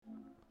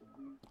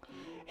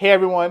Hey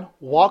everyone,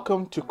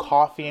 welcome to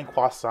Coffee and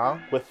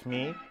Croissant with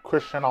me,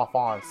 Christian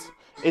Alphonse.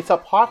 It's a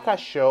podcast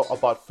show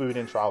about food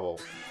and travel.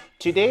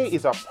 Today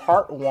is a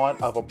part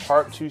one of a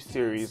part two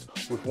series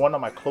with one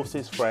of my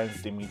closest friends,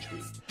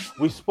 Dimitri.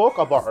 We spoke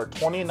about our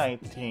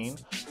 2019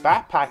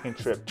 backpacking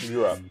trip to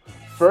Europe,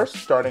 first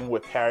starting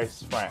with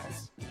Paris,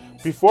 France.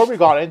 Before we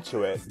got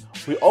into it,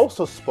 we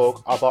also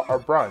spoke about our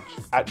brunch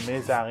at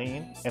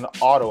Mézarine in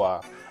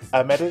Ottawa,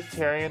 a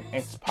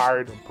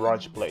Mediterranean-inspired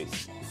brunch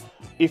place.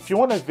 If you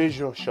want a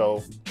visual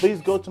show, please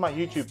go to my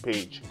YouTube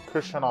page,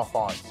 Christian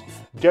Alphonse.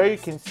 There you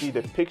can see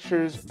the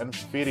pictures and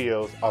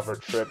videos of our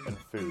trip and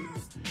food.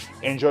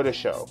 Enjoy the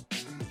show.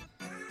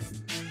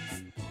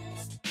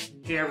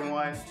 Hey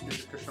everyone, this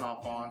is Christian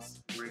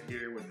Alphonse. We're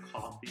here with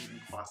Coffee and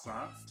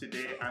Croissant.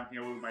 Today I'm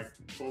here with my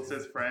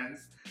closest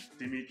friends,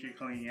 Dimitri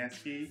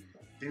Kaliniansky.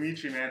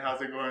 Dimitri, man, how's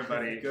it going,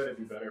 buddy? Good, it'd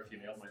be better if you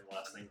nailed my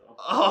last name though.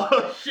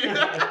 Oh shit!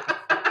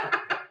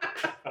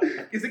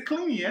 Is it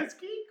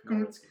Kaliniansky?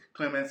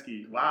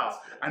 Klemensky. Wow.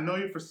 I know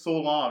you for so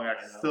long. I'm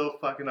still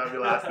fucking up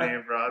your last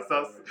name, bro.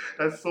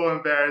 That's so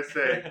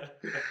embarrassing.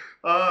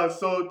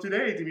 So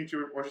today,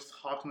 Dimitri, we're just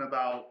talking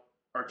about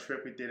our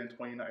trip we did in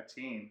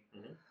 2019.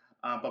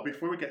 Mm-hmm. But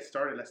before we get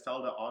started, let's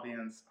tell the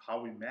audience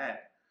how we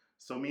met.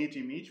 So me and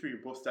Dimitri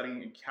were both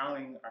studying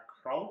accounting at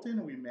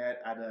Carleton. We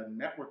met at a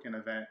networking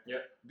event.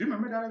 Yep. Do you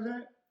remember that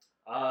event?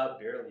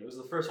 Barely. It was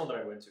the first one that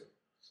I went to.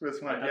 That's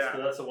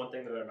the one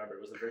thing that I remember.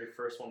 It was the very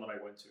first one that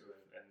I went to,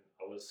 and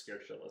I was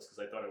scared shitless because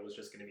I thought it was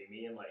just going to be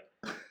me, and like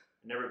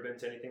never been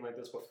to anything like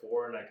this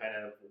before, and I kind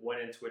of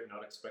went into it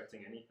not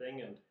expecting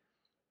anything. And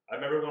I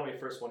remember when we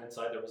first went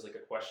inside, there was like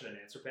a question and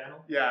answer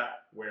panel. Yeah.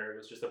 Where it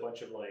was just a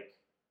bunch of like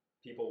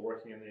people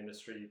working in the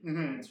industry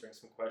answering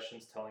some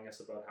questions, telling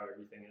us about how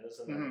everything is,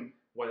 and then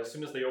as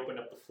soon as they opened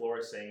up the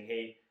floor saying,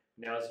 "Hey,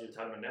 now's your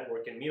time to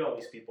network and meet all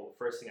these people," the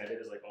first thing I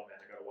did is like, "Oh man,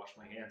 I gotta wash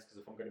my hands because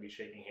if I'm gonna be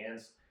shaking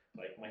hands."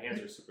 Like my hands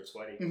are super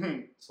sweaty,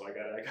 so I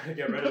gotta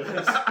get rid of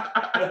this.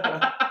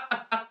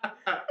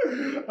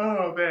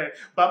 Oh man,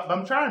 but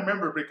I'm trying to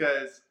remember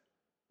because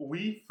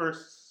we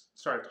first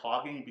started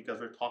talking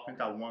because we were talking to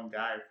that one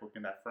guy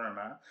working that firm.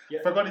 Yeah.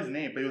 I forgot his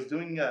name, but he was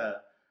doing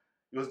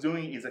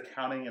his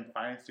accounting and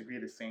finance degree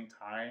at the same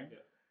time.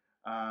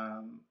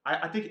 Yeah.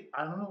 I think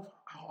I don't know.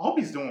 I hope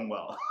he's doing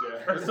well.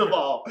 Yeah. First of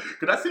all,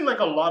 because that seemed like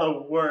a lot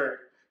of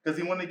work because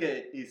he wanted to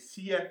get his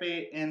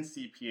CFA and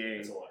CPA.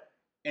 That's a lot.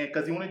 And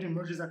because he wanted to do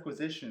mergers and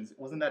acquisitions,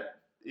 wasn't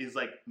that his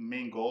like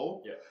main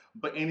goal? Yeah.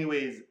 But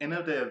anyways, end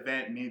of the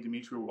event, me and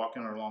Dimitri were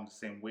walking along the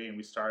same way, and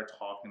we started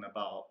talking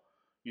about,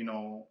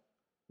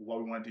 what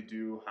we wanted to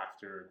do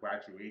after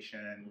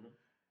graduation.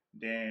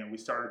 Then we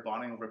started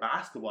bonding over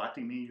basketball. I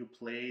think me and you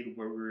played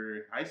where we were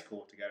in high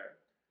school together.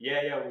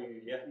 Yeah,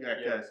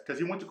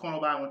 because you went to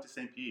Cornwall, I went to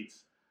St.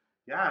 Pete's.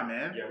 Yeah,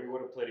 man. Yeah, we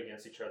would have played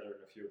against each other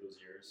in a few of those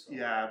years. So.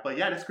 Yeah, but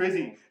yeah, that's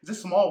crazy. It's a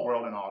small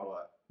world in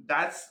Ottawa.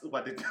 That's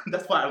what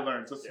I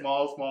learned. It's a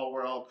small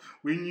world.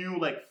 We knew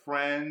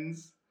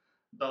friends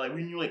that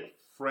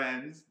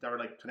were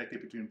like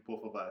connected between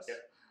both of us.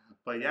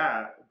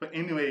 Yeah. But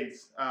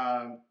anyways,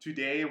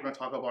 today we're gonna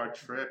talk about our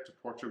trip to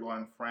Portugal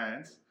and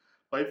France.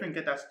 But if we can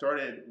get that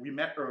started, we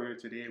met earlier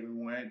today.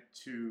 We went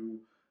to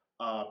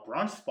a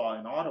brunch spot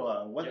in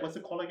Ottawa. What's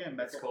it called again?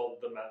 It's called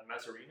the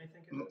Mézarine, I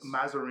think it is.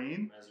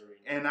 Mézarine.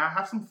 And I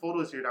have some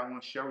photos here that I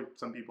want to share with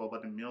some people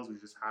about the meals we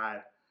just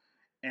had.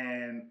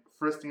 And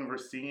first thing we're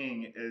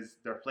seeing is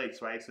their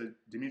plates, right? So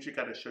Dimitri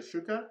got a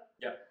shakshuka,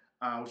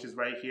 which is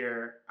right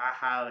here. I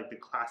had the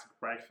classic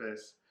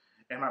breakfast,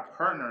 and my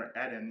partner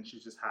Eden,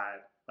 she just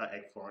had an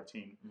egg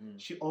Florentine.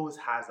 She always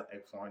has an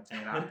egg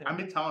Florentine. I've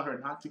been telling her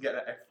not to get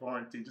an egg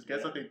Florentine, just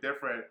get something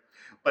different.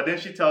 But then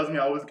she tells me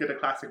I always get a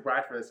classic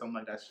breakfast. I'm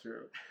like, that's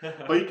true.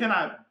 But you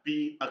cannot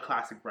beat a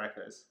classic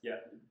breakfast. Yeah,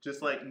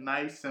 just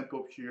nice,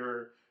 simple,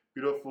 pure,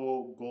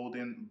 beautiful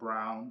golden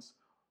browns.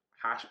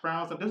 Hash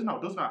browns. Those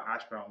are not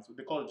hash browns.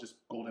 They call it just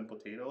golden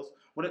potatoes.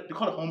 They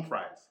call it home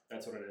fries.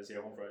 That's what it is.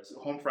 Yeah, home fries.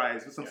 Home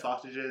fries with some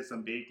sausages,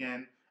 some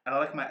bacon, and I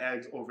like my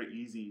eggs over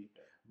easy.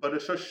 Yeah. But the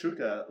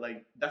shakshuka,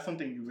 that's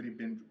something you've really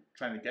been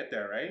trying to get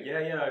there, right?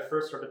 Yeah. I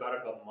first heard about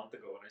it about a month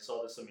ago, and I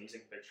saw this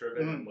amazing picture of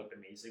it, and it looked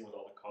amazing with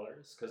all the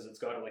colors because it's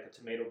got a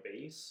tomato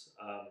base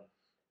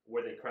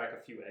where they crack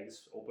a few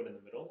eggs open in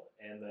the middle,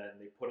 and then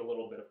they put a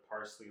little bit of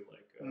parsley,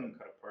 cut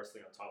of parsley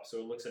on top. So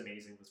it looks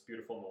amazing. This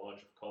beautiful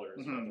melange of colors,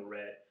 the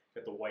red.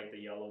 Got the white, the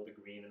yellow, the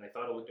green, and I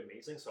thought it looked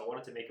amazing. So I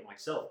wanted to make it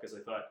myself because I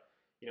thought,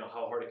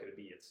 how hard could it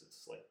be? It's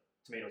like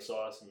tomato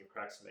sauce and you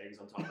crack some eggs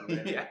on top of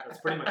it. Yeah. That's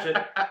pretty much it.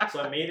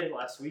 So I made it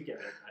last weekend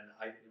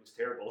and it was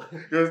terrible.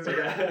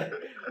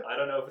 I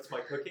don't know if it's my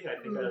cooking. I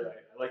think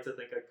I like to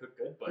think I cook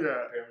good, but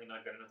apparently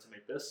not good enough to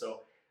make this.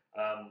 So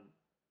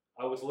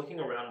I was looking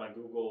around my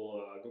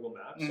Google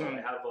Maps. So I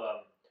have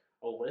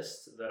a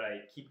list that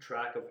I keep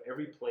track of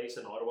every place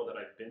in Ottawa that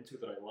I've been to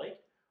that I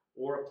like,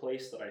 or a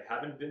place that I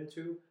haven't been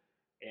to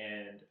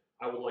and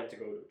I would like to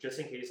go to, just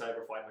in case I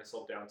ever find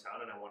myself downtown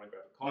and I want to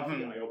grab a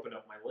coffee. I open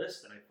up my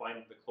list and I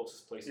find the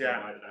closest place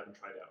nearby that I haven't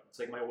tried out. It's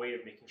like my way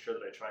of making sure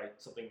that I try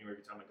something new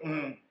every time I go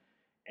out.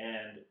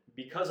 And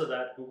because of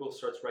that, Google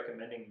starts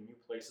recommending new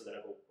places that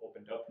have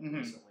opened up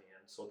recently.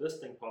 And so this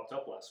thing popped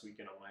up last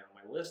weekend on my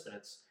list, and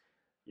it's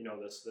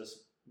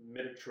this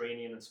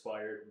Mediterranean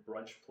inspired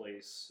brunch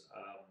place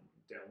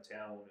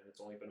downtown, and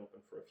it's only been open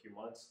for a few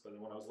months. But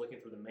then when I was looking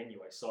through the menu,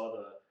 I saw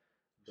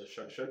the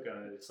shakshuka,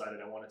 and I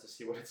decided I wanted to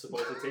see what it's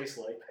supposed to taste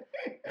like.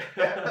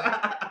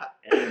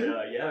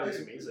 And yeah, it was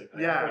amazing.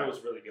 I thought it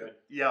was really good.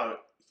 Yeah,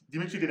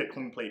 Dimitri did a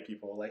clean plate,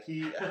 people. Like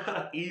he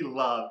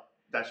loved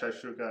that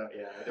shakshuka.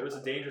 Yeah, it was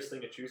a dangerous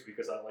thing to choose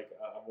because I'm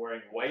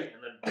wearing white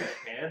and then black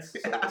pants.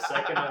 So the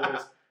second I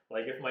was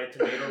like, if my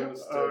tomato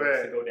was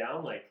to go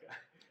down, like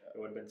it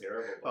would have been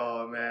terrible.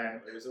 Oh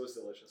man, it was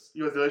delicious.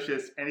 It was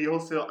delicious, and he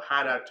also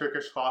had a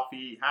Turkish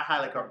coffee. I had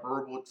like a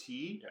herbal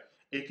tea.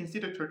 Yeah. You can see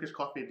the Turkish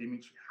coffee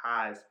Dimitri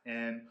has,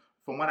 and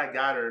from what I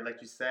gathered,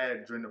 like you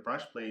said during the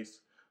brunch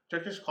place,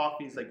 Turkish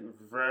coffee is like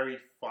very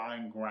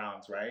fine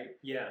grounds, right?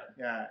 Yeah.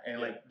 Yeah,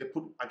 and like they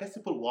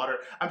put water.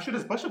 I'm sure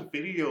there's a bunch of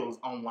videos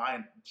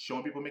online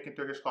showing people making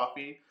Turkish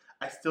coffee.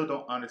 I still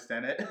don't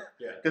understand it.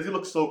 Yeah. Because it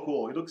looks so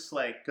cool. It looks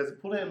like, because they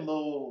put it in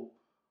little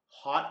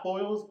hot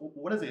boils.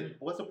 What is it?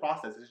 What's the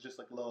process? It's just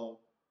like a little.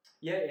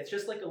 Yeah, it's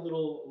just like a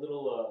little. I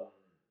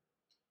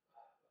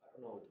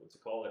don't know what to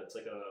call it. It's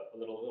like a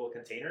little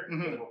container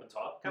with an open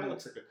top. Kind of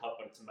looks like a cup,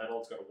 but it's metal.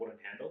 It's got a wooden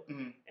handle.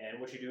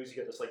 And what you do is you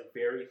get this like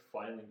very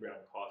finely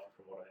ground coffee.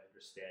 From what I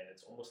understand,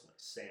 it's almost like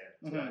sand.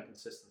 It's got a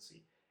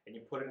consistency. And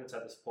you put it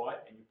inside this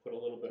pot, and you put a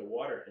little bit of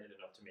water in it,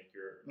 enough to make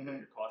your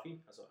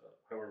coffee,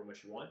 however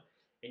much you want.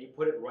 And you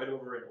put it right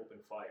over an open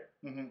fire,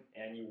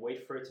 and you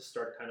wait for it to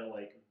start kind of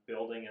like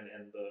building,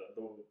 and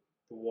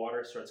the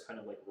water starts kind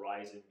of like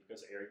rising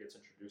because air gets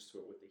introduced to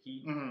it with the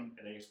heat, and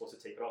then you're supposed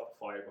to take it off the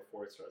fire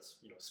before it starts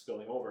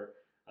spilling over,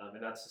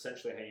 and that's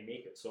essentially how you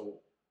make it.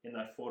 So in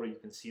that photo, you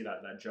can see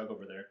that jug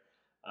over there.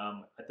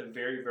 At the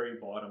very, very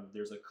bottom,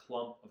 there's a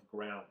clump of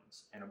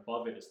grounds, and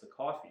above it is the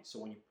coffee. So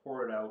when you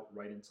pour it out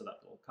right into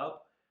that little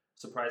cup,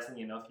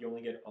 surprisingly enough, you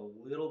only get a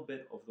little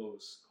bit of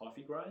those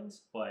coffee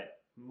grinds, but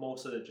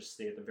most of it just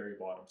stay at the very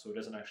bottom, so it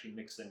doesn't actually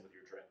mix in with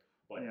your drink.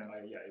 But it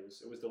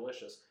was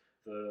delicious.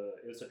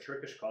 It was a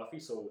Turkish coffee,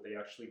 so they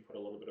actually put a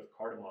little bit of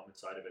cardamom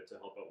inside of it to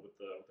help out with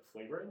the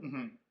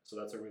flavoring. So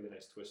that's a really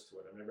nice twist to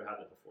it. I've never had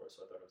that before,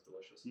 so I thought it was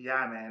delicious.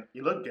 Yeah, man,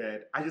 it looked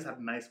good. I just had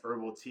a nice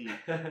herbal tea.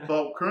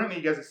 But currently,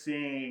 you guys are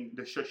seeing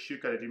the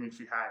shakshuka that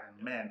Dimitri had,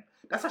 and man,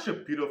 that's such a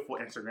beautiful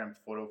Instagram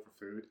photo for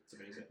food. It's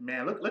amazing.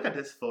 Man, look at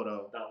this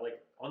photo. Now,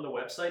 like on the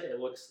website, it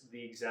looks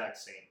the exact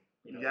same.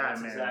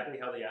 That's exactly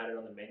how they add it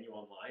on the menu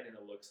online, and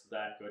it looks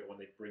that good when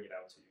they bring it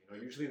out to you.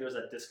 Usually there's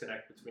that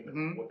disconnect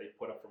between what they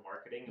put up for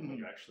marketing and what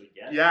you actually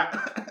get. Yeah.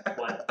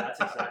 But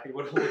that's exactly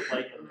what it looked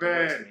like.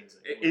 And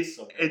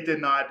it did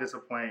not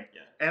disappoint.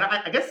 Yeah. And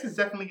I guess it's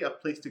definitely a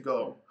place to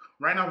go.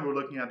 Right now we're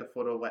looking at the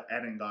photo of what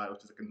Eden got,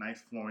 which is like a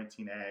nice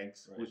Florentine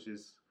eggs, which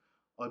is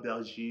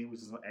aubergine,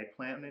 which is an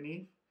eggplant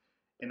underneath.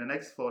 And the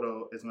next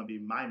photo is going to be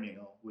my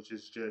meal, which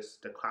is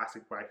just the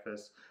classic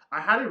breakfast.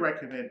 I highly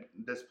recommend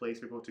this place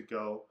for people to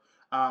go.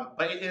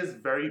 But it is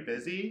very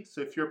busy,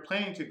 so if you're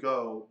planning to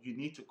go, you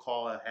need to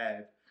call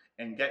ahead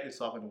and get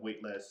yourself on the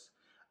wait list.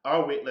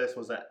 Our wait list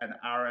was an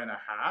hour and a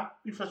half,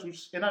 which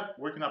ended up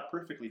working out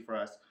perfectly for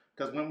us,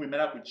 because when we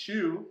met up with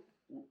you,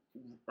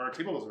 our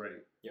table was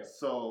ready. Yeah.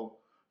 So,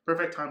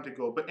 perfect time to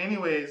go. But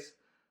anyways,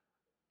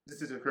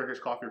 this is a Turkish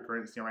coffee we're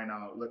currently seeing right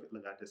now. Look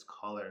at this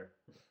color.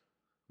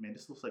 Man,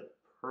 this looks like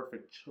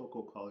perfect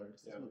choco color.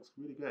 This looks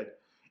really good.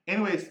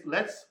 Anyways,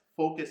 let's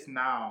focus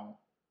now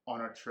on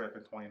our trip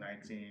in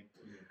 2019.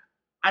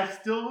 I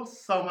still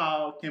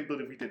somehow can't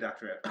believe we did that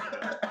trip.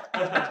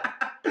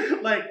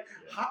 Like,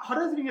 how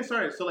does it even get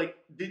started? So, like,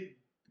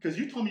 because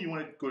you told me you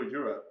wanted to go to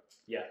Europe.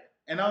 Yeah.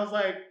 And I was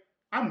like,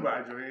 I'm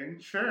graduating.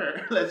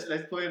 Sure, let's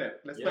plan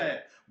it. Let's plan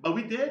it. But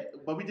we did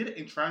it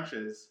in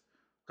tranches.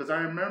 Because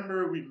I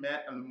remember we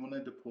met at Le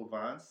Moulin de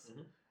Provence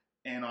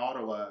in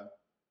Ottawa.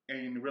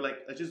 And we're like,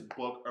 let's just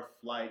book our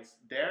flights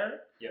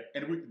there. Yeah.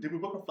 And did we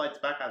book our flights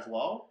back as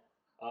well?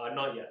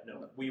 Not yet.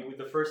 No. We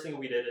the first thing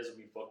we did is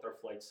we booked our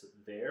flights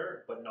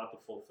there, but not the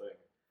full thing.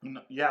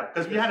 No, yeah,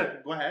 because we had to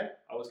go ahead.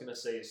 I was gonna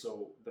say,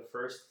 so the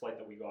first flight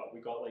that we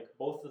got like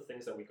both the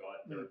things that we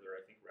got. They're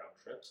I think round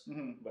trips.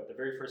 But the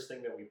very first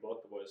thing that we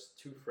booked was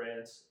to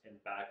France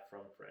and back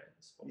from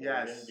France. But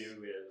what we didn't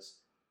do is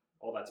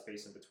all that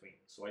space in between.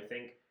 So I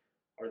think.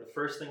 Or the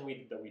first thing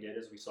that we did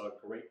is we saw a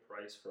great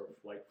price for a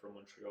flight from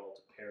Montreal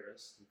to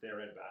Paris, there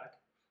and back,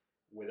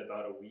 with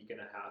about a week and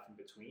a half in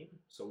between.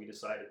 So we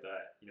decided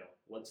that,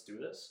 let's do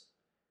this,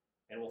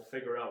 and we'll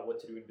figure out what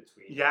to do in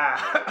between. Yeah.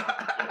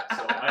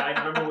 So I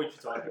remember what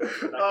you're talking about.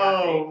 So that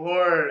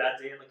Lord. That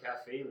day in the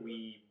cafe,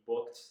 we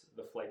booked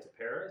the flight to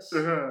Paris,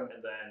 and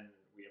then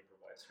we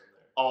improvised from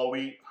there. Oh,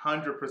 we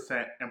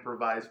 100%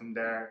 improvised from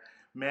there.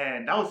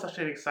 Man, that was such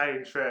an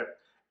exciting trip.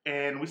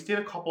 And we stayed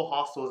in a couple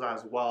hostels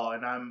as well.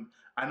 And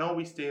I know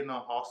we stayed in a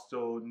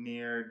hostel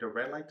near the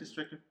red light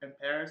district in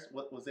Paris.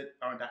 What was it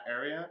around that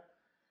area?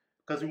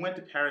 Because we went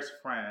to Paris,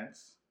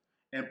 France,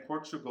 in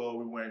Portugal,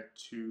 we went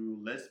to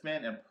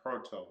Lisbon and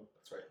Porto.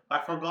 That's right.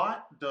 I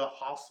forgot the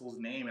hostel's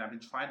name, and I've been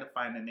trying to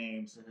find the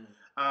names.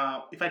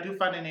 Mm-hmm. If I do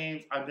find the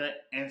names, I'm gonna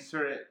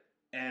insert it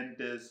in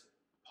this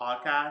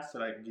podcast so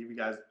that I can give you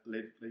guys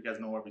let you guys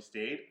know where we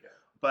stayed. Yeah.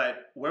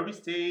 But where we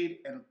stayed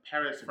in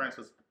Paris, France,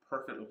 was the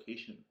perfect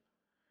location.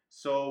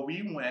 So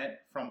we went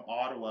from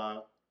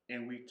Ottawa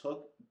and we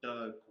took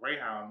the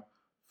Greyhound.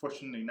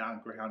 Fortunately, now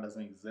Greyhound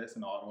doesn't exist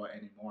in Ottawa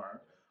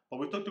anymore. But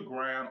we took the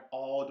Greyhound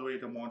all the way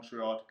to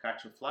Montreal to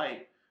catch a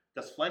flight.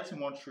 Because flights in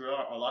Montreal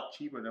are a lot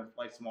cheaper than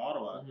flights from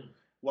Ottawa. Mm-hmm.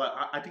 Well,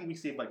 I think we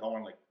saved like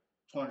around like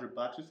 $200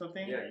 or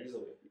something. Yeah,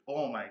 easily.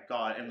 Oh my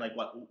god! And like,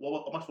 what?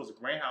 How much was a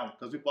Greyhound?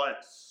 Because we bought it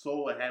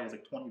so ahead, it was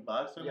like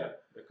 $20. Yeah,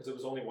 because it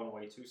was only one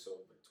way too, so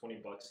like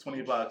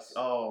 $20. $20.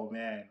 Oh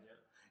man.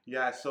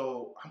 Yeah.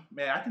 So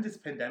man, I think this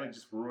pandemic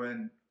just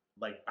ruined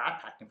like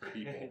backpacking for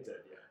people. It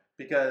did, yeah.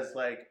 Because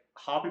like,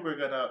 how people are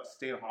gonna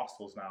stay in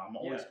hostels now? I'm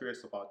always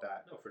curious about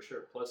that. No, for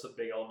sure. Plus, a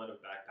big element of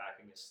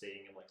backpacking is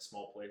staying in like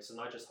small places,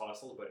 not just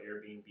hostels, but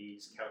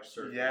Airbnbs, couch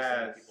surfing,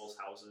 staying in people's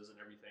houses and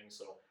everything.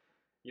 So,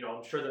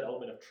 I'm sure the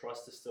element of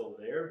trust is still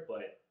there,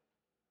 but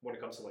when it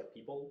comes to like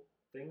people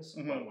things,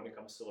 but when it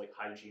comes to like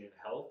hygiene and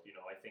health,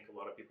 I think a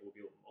lot of people will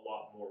be a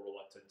lot more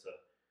reluctant to,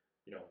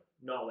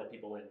 not let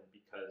people in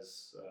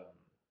because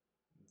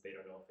they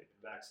don't know if they've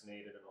been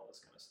vaccinated and all this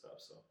kind of stuff.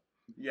 So.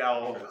 Yeah.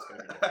 I'm sure it's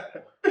gonna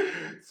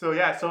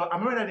be so I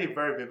remember that day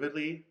very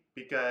vividly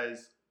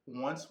because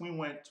once we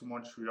went to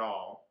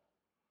Montreal,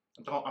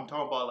 I'm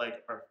talking about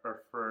like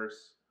our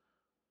first,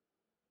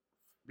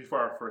 before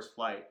our first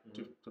flight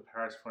to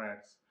Paris,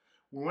 France.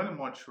 We went to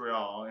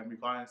Montreal and we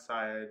got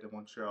inside the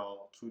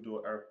Montreal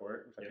Trudeau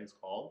Airport, which I think it's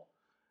called.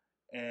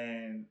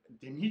 And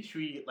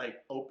Dimitri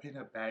like opened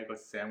a bag of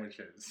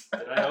sandwiches.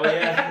 Did I? Oh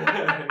yeah.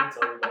 I didn't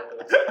tell you about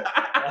those.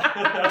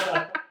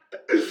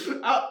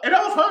 And I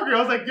was hungry. I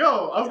was like,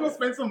 yo, I was gonna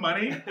spend some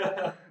money.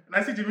 And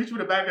I see Dimitri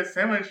with a bag of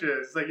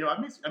sandwiches. It's like, yo, I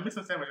made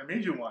some sandwich. I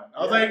made you one.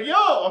 I was like,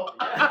 yo.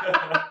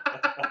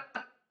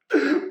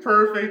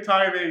 Perfect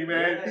timing,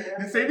 man.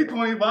 You saved me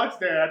 $20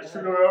 there at the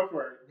Trudeau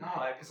Airport. No,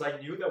 because I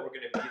knew that we're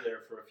going to be there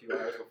for a few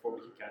hours before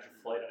we can catch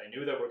a flight, and I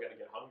knew that we're going to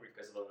get hungry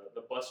because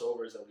the bus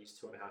over is at least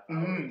 2.5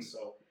 hours.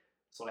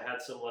 So I had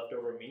some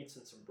leftover meats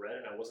and some bread,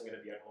 and I wasn't going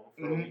to be at home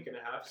for a week and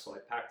a half, so I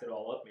packed it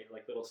all up, made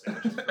like little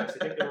sandwiches for us. I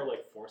think there were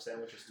like 4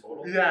 sandwiches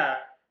total. Yeah.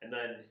 And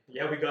then,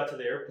 we got to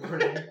the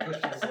airport, and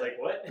Christian's like,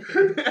 what?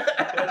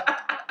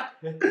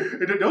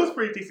 Those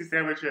pretty tasty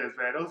sandwiches,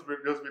 man. Those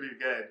really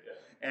good. Yeah.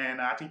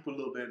 And I think put a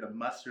little bit of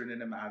mustard in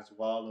them as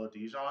well, a little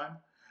Dijon.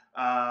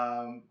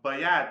 But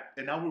yeah,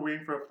 and now we're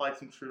waiting for a flight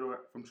from Trudeau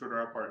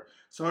Airport.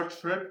 So our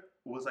trip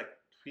was like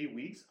 3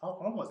 weeks. How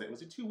long was it?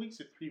 Was it 2 weeks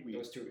or 3 weeks? It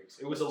was 2 weeks.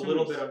 It was a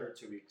little bit under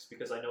 2 weeks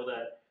because I know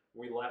that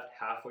we left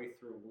halfway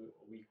through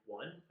week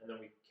 1, and then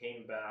we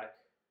came back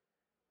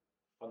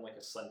on like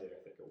a Sunday,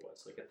 I think it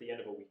was, like at the end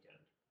of a weekend.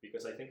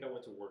 Because I think I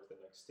went to work the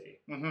next day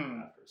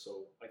after.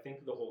 So I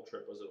think the whole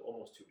trip was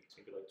almost 2 weeks,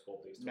 maybe like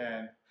 12 days.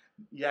 Man,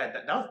 yeah,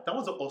 that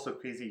was also a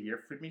crazy year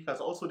for me because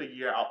also the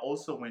year I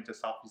also went to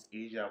Southeast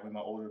Asia with my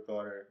older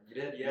brother. You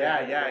did?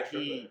 Yeah.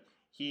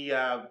 He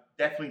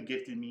definitely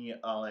gifted me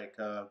like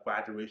a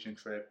graduation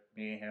trip.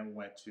 Me and him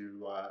went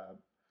to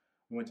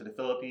the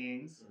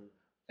Philippines.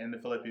 In the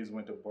Philippines, we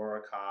went to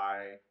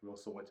Boracay. We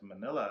also went to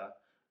Manila.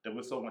 Then we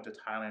also went to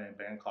Thailand and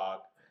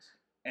Bangkok.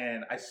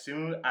 And as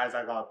soon as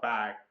I got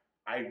back,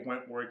 I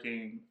went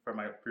working for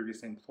my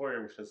previous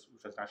employer, which was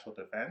National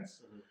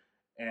Defense,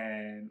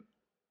 and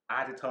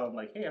I had to tell him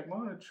like, "Hey, I'm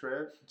going on a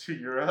trip to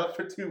Europe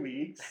for 2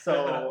 weeks,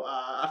 so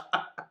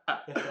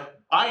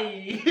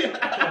bye."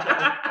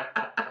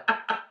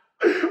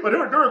 But they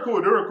were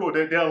cool. They were cool.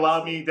 They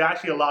allowed me. They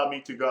actually allowed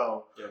me to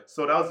go. Yeah.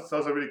 So that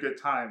was a really good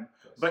time.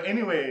 Yes. But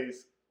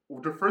anyways,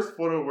 the first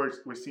photo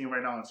we're seeing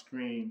right now on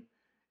screen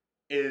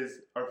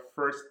is our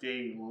first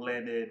day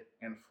landed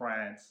in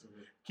France.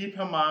 Keep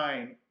in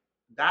mind.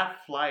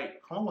 That flight,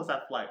 how long was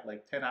that flight?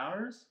 Like 10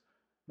 hours?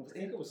 I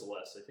think it was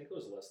less. I think it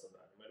was less than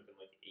that. It might have been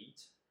like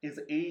 8. Is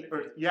 8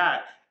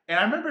 yeah. And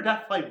I remember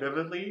that flight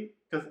vividly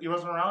because it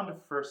was around the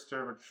first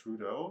term of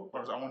Trudeau,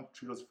 or it was on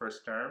Trudeau's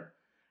first term.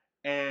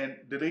 And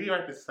the lady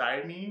right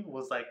beside me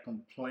was like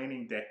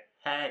complaining the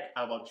heck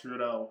about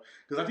Trudeau.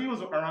 Because I think it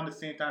was around the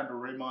same time the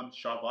Raymond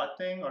Chabot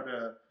thing,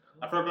 or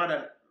I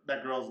forgot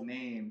that girl's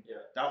name. Yeah.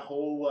 That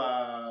whole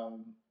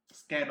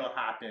scandal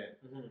happened,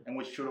 in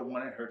which Trudeau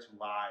wanted her to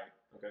lie.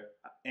 Okay.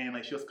 And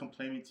like she was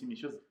complaining to me,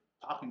 she was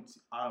talking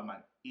out of my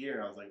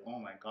ear. I was like, "Oh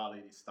my god,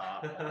 lady,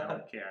 stop! Like, I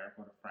don't care. I'm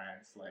going to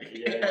France." Like,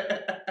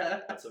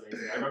 yeah, that's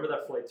amazing. I remember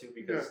that flight too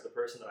because the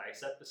person that I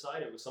sat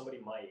beside, it was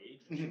somebody my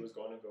age, and she was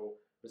going to go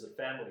visit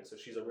family. So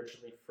she's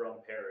originally from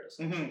Paris,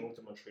 and she moved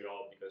to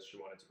Montreal because she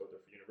wanted to go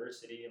there for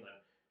university, and then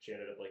she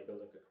ended up like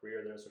building a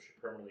career there, so she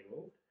permanently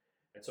moved.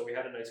 And so we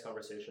had a nice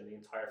conversation the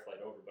entire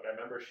flight over. But I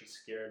remember she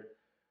scared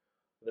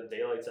the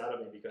daylights out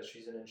of me because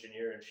she's an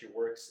engineer and she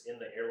works in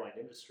the airline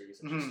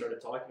industries, and she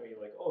started talking to me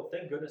like, "Oh,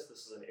 thank goodness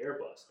this is an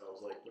Airbus." And I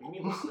was like, "What do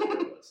you mean this is an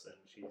Airbus?" And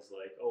she's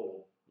like,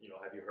 "Oh,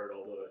 have you heard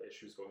all the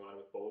issues going on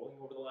with Boeing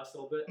over the last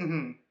little bit?"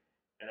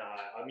 And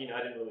I mean,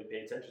 I didn't really pay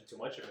attention too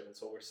much of it, and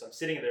so I'm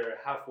sitting there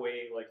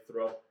halfway, like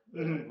throughout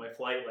my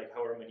flight, like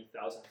however many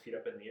thousand feet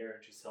up in the air,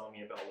 and she's telling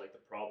me about like the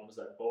problems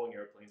that Boeing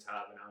airplanes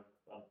have, and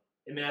I'm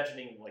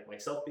imagining like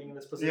myself being in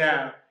this position.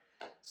 Yeah.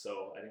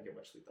 So I didn't get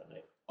much sleep that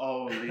night.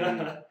 Oh,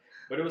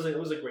 but it was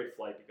a great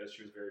flight because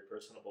she was very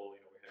personable.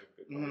 You know, we had a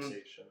good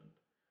conversation.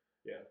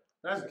 Yeah.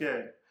 That's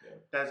good. Yeah.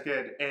 That's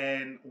good.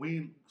 And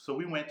we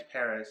went to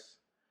Paris.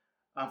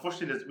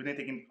 Unfortunately, we didn't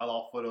take a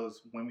lot of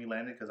photos when we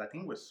landed because I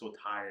think we're so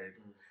tired.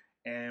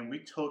 And we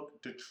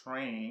took the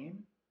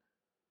train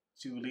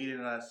to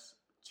leading us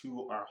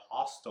to our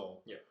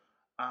hostel. Yeah.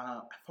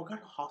 I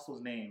forgot the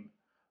hostel's name,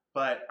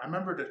 but I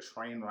remember the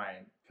train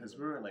ride because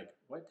we were like,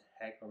 "What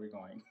the heck are we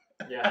going?"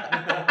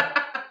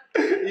 Yeah.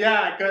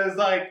 Yeah, because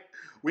like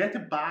we had to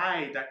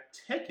buy that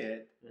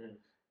ticket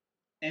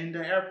in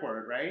the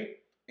airport, right?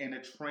 And the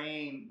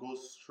train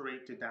goes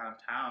straight to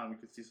downtown. We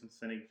could see some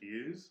scenic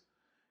views.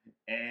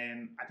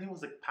 And I think it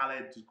was like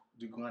Palais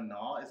du Grand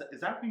Nord.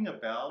 Is that ringing a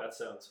bell? That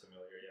sounds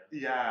familiar, yeah.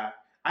 Yeah.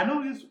 I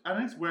know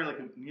it's where like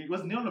it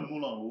was near the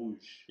Moulin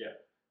Rouge.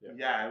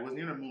 Yeah, it was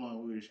near the Moulin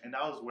Rouge, and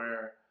that was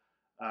where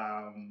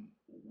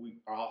we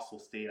also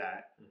stayed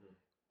at.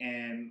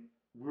 And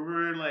we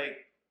were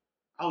like,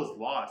 I was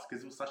lost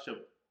because it was such a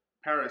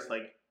Paris.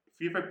 Like, if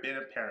you've ever been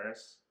in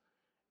Paris,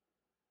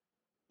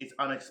 it's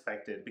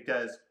unexpected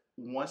because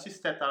once you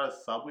stepped out of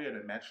the subway or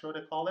the metro,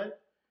 they call it,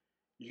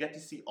 you get to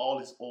see all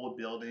these old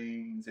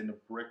buildings and the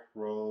brick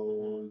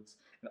roads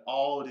and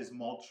all these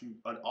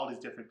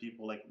different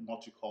people, like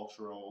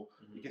multicultural.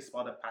 You can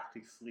smell the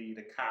pâtisserie,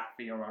 the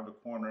cafe around the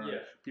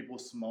corner, people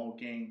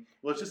smoking.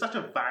 It was just such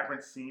a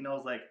vibrant scene. I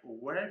was like,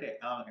 where the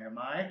hell am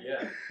I?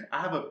 Yeah.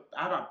 I have a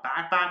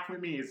backpack with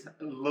me. It's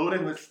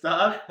loaded with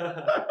stuff.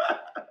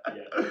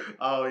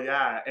 Oh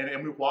yeah,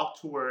 and we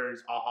walked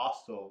towards our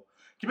hostel.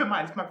 Keep in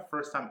mind, it's my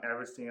first time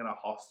ever staying in a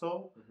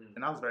hostel,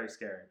 and I was very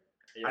scared.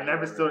 Yeah, I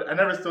never stayed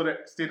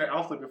at a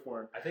hostel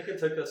before. I think it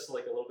took us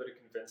like a little bit of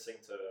convincing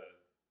to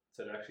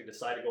actually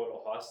decide to go to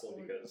a hostel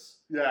because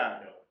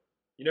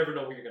you never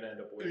know who you're gonna end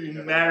up with. You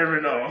never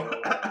know.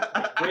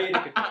 Great,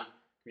 it could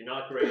be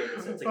not great.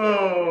 It's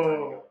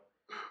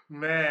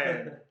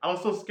Man, I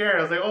was so scared.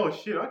 I was like, oh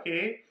shit,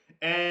 okay.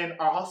 And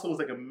our hostel was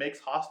like a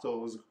mixed hostel.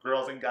 It was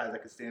girls and guys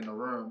that could stay in the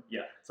room.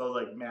 Yeah. So I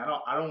was like, man,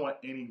 I don't want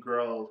any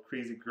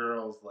crazy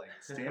girls like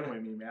staying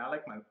with me, man. I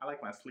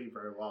like my sleep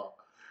very well.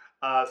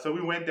 So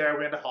we went there.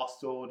 We had the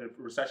hostel. The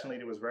reception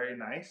lady was very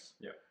nice.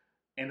 Yeah.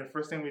 And the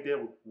first thing we did,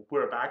 we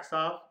put our bags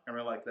off, and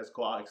we're like, let's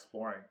go out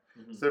exploring.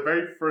 So the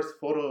very first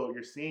photo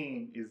you're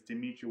seeing is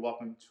Dimitri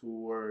walking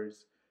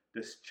towards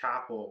this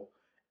chapel,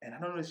 and I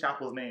don't know this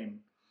chapel's name,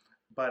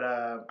 but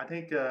I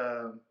think.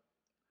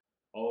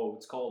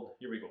 It's called.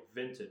 Here we go.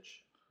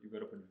 Vintage. You got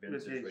to put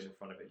vintage right in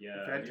front of it.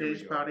 Yeah.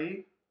 Vintage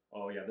Paris.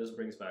 Oh yeah, this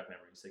brings back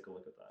memories. Take a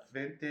look at that.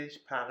 Vintage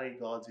Paris,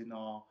 Gare du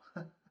Nord.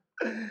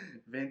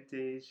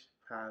 Vintage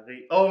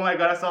Paris. Oh my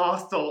god, that's a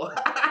hostel.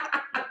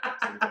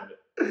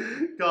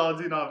 Gare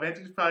du Nord.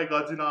 Vintage Paris,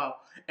 Gare du Nord.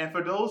 And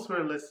for those who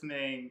are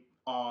listening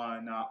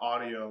on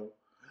audio,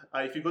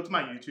 if you go to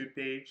my YouTube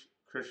page,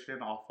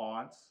 Christian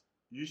Alphonse,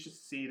 you should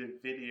see the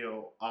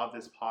video of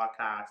this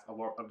podcast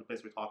of the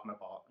place we're talking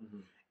about.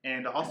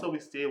 And the hostel we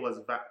stayed was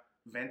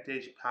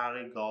Vintage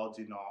Paris, Gare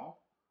du Nord.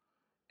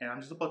 And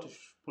I'm just about to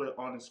put it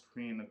on the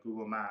screen of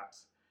Google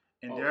Maps.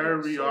 And there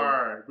we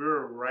are. We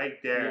were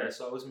right there. Yeah,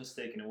 so I was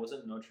mistaken. It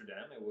wasn't Notre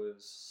Dame. It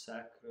was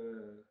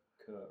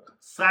Sacré-Cœur.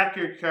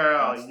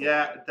 Sacré-Cœur.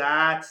 Yeah,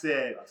 that's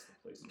it. That's the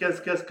place.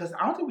 Because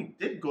I don't think we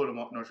did go to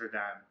Notre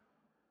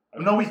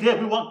Dame. No, we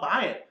did. We walked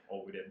by it.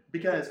 Oh, we did.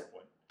 Because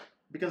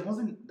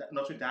wasn't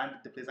Notre Dame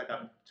the place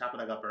chapel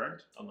that got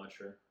burned? I'm not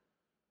sure.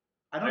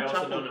 I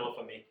also don't know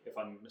if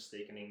I'm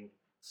mistaking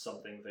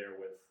something there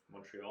with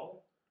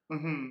Montreal.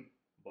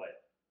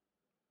 But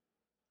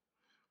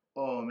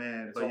oh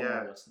man, it's all more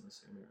or less in the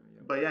same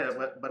area.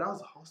 But that was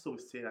a hostel we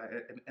stayed at,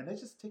 and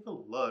let's just take a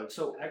look.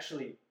 So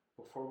actually,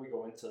 before we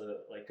go into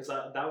because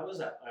that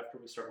was after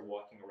we started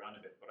walking around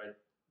a bit, but I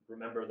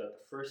remember that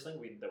the first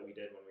thing that we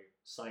did when we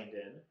signed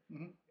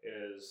in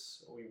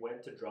is we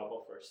went to drop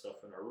off our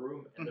stuff in our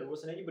room, and there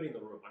wasn't anybody in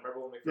the room. I remember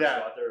when we first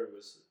got there, it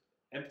was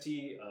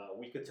empty.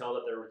 We could tell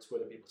that there were 2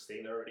 other people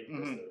staying there already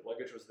because the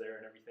luggage was there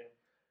and everything.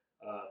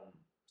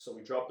 So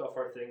we dropped off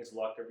our things,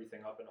 locked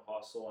everything up in a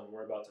hostel, and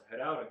we're about to head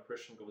out. And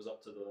Christian goes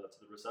up to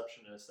the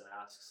receptionist and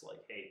asks,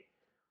 like, "Hey,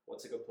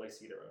 what's a good place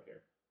to eat around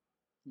here?"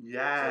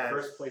 Yeah. So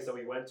the first place that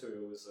we went to,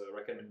 it was a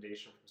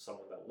recommendation from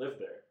someone that lived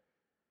there.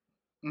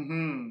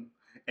 And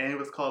it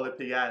was called Le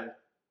Pigalle.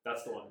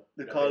 That's the one.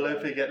 They call Le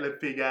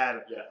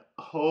Pigalle. Yeah.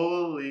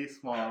 Holy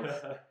smokes.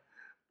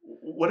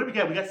 What did we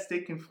get? We got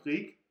steak and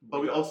frites, but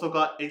we also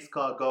got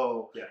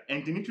escargot. Yeah.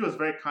 And Dimitri was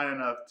very kind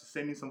enough to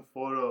send me some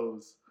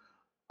photos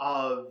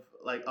of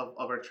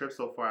our trip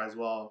so far as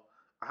well.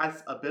 I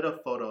had a bit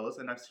of photos,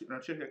 and I'm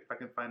not sure if I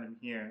can find them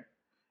here.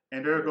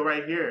 And there we go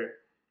right here.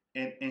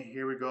 And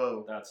here we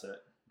go. That's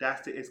it.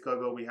 That's the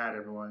escargot we had,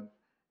 everyone.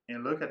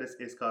 And look at this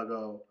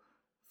escargot.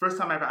 First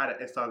time I ever had an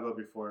escargot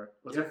before.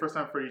 Was it the first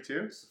time for you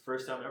too? It's the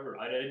first time ever.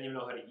 I didn't even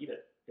know how to eat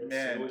it.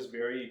 It was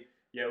very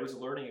Yeah, it was a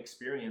learning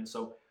experience.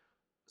 So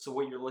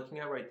what you're looking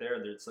at right there,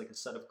 there's like a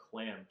set of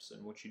clamps,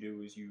 and what you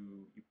do is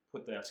you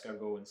put the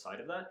escargot inside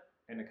of that,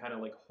 and it kind of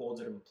like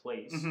holds it in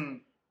place. Mm-hmm.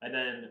 And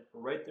then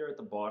right there at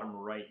the bottom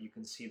right, you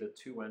can see the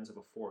two ends of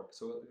a fork.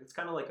 So it's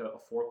kind of like a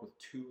fork with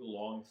two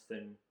long,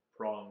 thin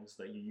prongs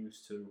that you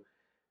use to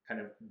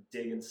kind of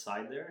dig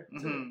inside there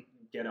to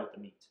get out the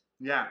meat.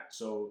 Yeah.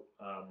 So,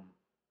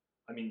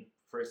 I mean,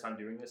 first time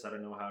doing this, I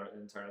don't know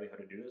entirely how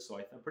to do this. So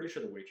I'm pretty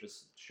sure the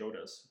waitress showed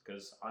us,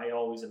 because I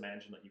always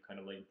imagine that you kind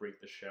of like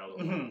break the shell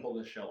or pull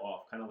the shell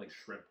off, kind of like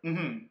shrimp.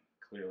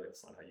 Clearly,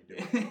 that's not how you do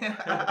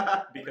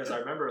it. Because I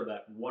remember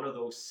that one of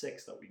those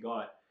 6 that we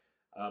got,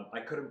 I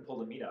couldn't pull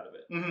the meat out of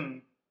it.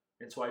 And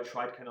so I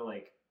tried kind of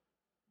like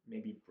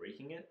maybe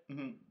breaking it,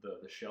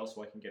 the shell,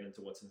 so I can get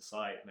into what's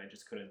inside, and I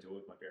just couldn't do it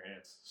with my bare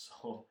hands.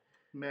 So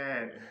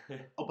man,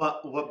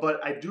 but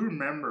I do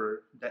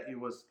remember that it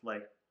was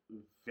like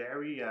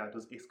very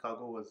those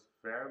escargot was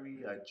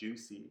very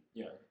juicy.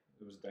 Yeah,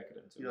 it was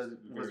decadent. It was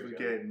very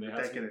good. They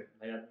had Decadent.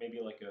 They had maybe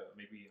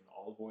maybe an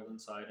olive oil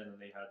inside, and then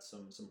they had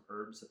some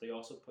herbs that they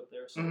also put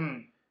there. So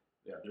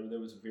yeah, there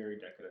was very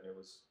decadent. It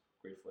was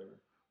great flavor.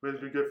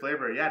 Really good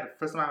flavor. Yeah, the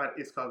first time I had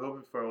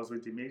escargot before I was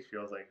with Dimitri,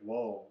 I was like,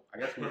 whoa, I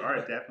guess we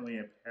are definitely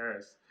in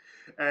Paris.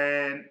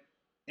 And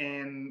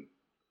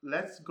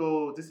let's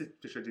go. This is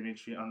picture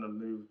Dimitri on the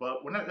Louvre,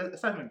 but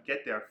let's not even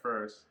get there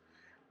first.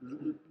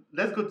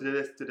 Let's go to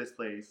this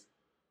place.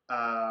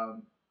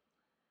 And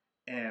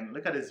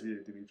look at this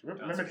view, Dimitri.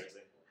 Remember, amazing.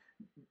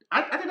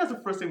 I think that's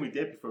the first thing we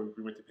did before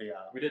we went to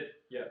Payal. We did.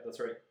 Yeah, that's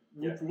right.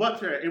 Yeah. It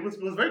was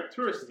very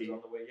touristy. It was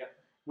on the way. Yeah.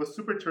 It was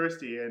super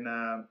touristy, and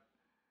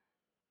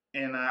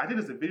I think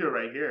there's a video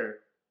right here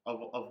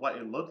of what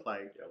it looked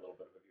like. Yeah, a little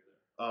bit of a view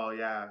there. Oh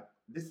yeah,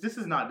 this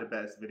is not the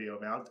best video,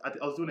 man.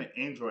 I was doing an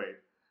Android,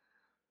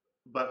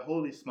 but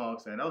holy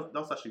smokes, man, that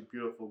was such a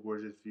beautiful,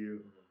 gorgeous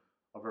view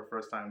of her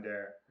first time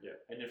there. Yeah,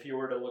 and if you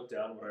were to look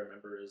down, what I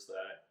remember is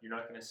that you're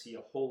not going to see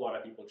a whole lot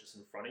of people just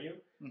in front of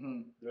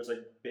you. There's a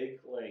big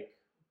like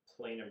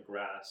plain of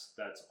grass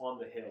that's on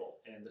the hill,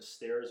 and the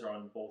stairs are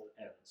on both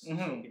ends.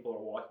 So people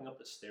are walking up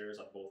the stairs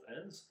on both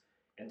ends.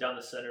 And down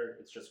the center,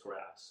 it's just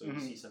grass. So you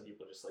see some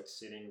people just like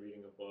sitting,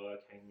 reading a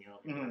book, hanging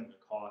out, maybe having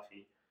a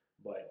coffee.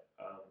 But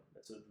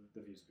the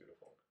view's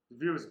beautiful. The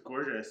view is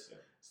gorgeous. Yeah.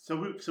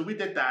 So we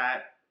did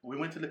that. We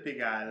went to the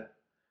Pigalle.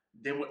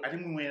 Then I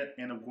think we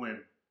ended up going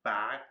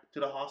back to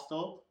the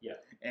hostel. Yeah.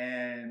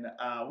 And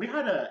we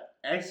had an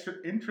extra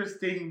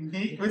interesting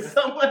meet with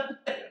someone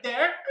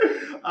there.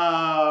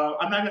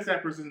 I'm not gonna say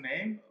that person's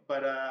name,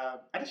 but I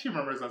think she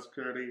remembers us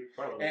clearly.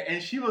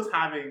 And she was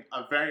having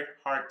a very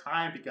hard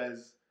time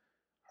because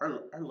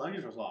her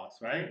luggage was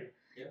lost, right?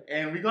 Yeah.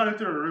 And we got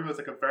into the room. It was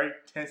like a very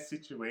tense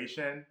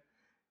situation.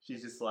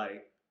 She's just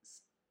like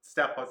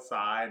step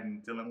outside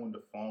and dealing with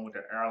the phone with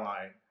the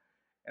airline.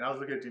 And I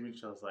was looking at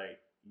Dimitri. I was like,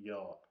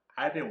 "Yo,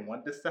 I didn't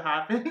want this to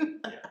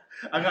happen. Yeah.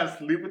 I'm gonna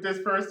sleep with this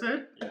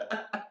person." Yeah.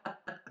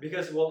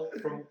 Because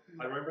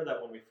I remember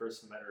that when we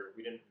first met her,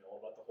 we didn't know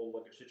about the whole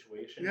luggage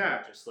situation.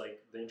 Yeah. Just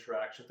like the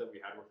interactions that we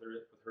had with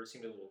her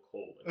seemed a little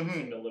cold. Like she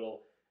seemed a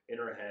little in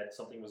her head,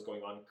 something was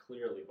going on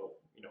clearly, but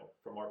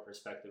from our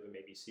perspective, it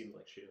maybe seemed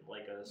like she didn't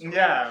like us. Or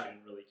Yeah. She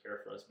didn't really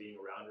care for us being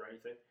around or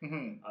anything.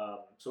 Mm-hmm.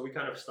 So we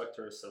kind of stuck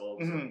to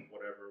ourselves and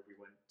whatever. We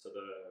went to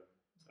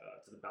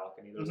the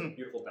balcony. There was a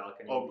beautiful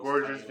balcony. Oh,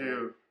 gorgeous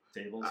view.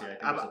 Tables. Yeah,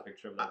 I think there's a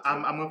picture of that.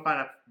 I'm gonna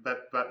find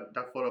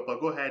that photo,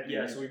 but go ahead.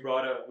 Yeah, so we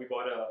bought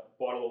a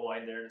bottle of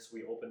wine there, and so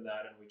we opened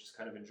that, and we just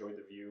kind of enjoyed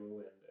the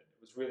view, and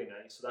it was really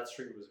nice. So that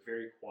street was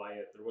very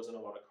quiet. There wasn't a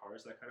lot of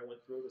cars that kind of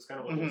went through. It was kind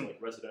of one of those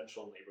like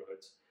residential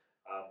neighborhoods.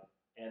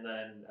 And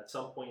then at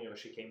some point,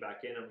 she came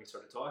back in and we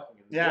started talking.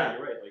 And yeah,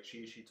 you're right. Like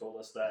she told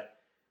us that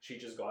she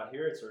just got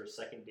here. It's her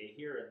second day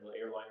here, and the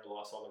airliner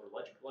lost all of her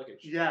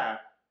luggage. Yeah.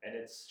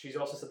 And she's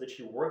also said that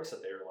she works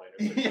at the airliner.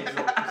 So she's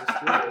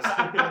a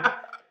stewardess.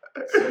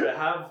 So to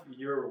have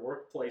your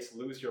workplace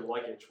lose your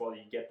luggage while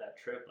you get that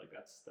trip, like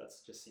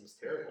that's just seems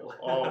terrible.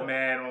 Oh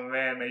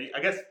man. I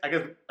guess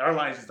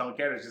airlines just don't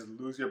care. They just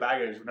lose your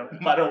baggage no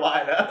matter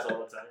what. That's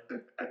all the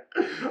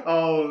time.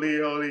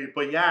 Holy.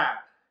 But yeah,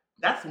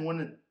 that's one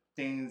of the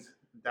things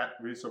that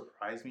really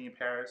surprised me in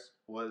Paris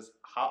was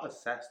how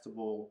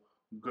accessible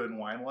good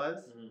wine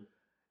was.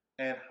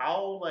 And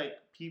how like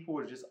people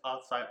were just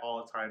outside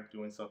all the time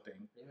doing something.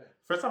 Yeah.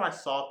 First time I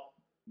saw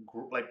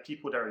like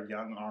people that are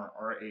young or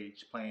our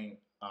age playing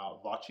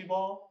bocce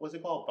ball. What's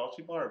it called?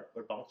 Bocce ball or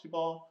bouncy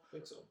ball? I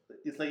think so.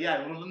 It's like,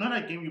 yeah, you know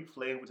that game you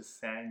play with the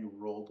sand, you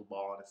roll the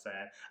ball on the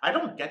sand. I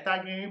don't get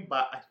that game,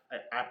 but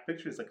I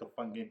picture it's like a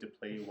fun game to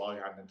play while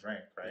you're having a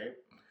drink, right?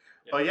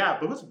 Yeah. But yeah,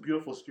 but it was a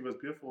beautiful street. It was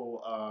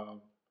beautiful.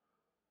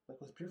 It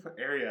was a beautiful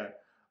area.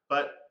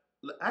 But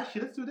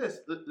actually, let's do this.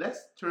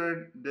 Let's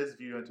turn this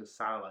view into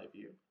satellite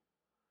view,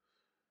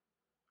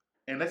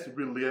 and let's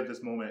relive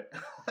this moment.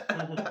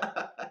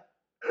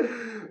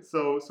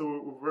 So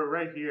we're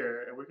right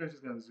here, and we're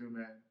just gonna zoom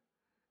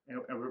in,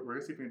 and we're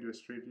gonna see if we can do a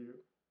street view.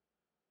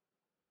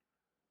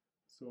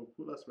 So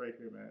put us right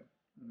here, man,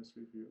 in the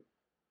street view.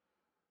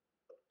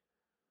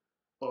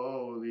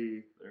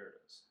 Holy! There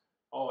it is.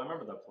 Oh, I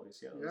remember that place.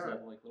 Yeah, there was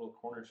that like little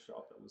corner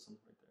shop that was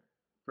right there.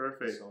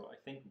 Perfect. So I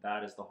think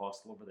that is the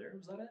hostel over there.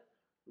 Was that it?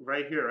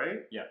 Right here, right?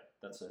 Yeah,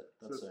 that's it.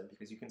 That's it.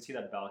 Because you can see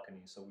that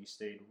balcony. So we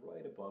stayed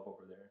right above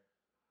over there.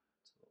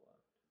 To the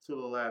left. To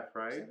the left,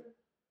 right?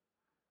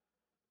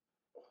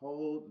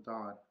 Hold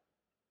on.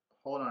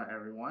 Hold on,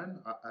 everyone,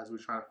 as we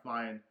try to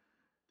find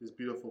this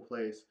beautiful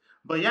place.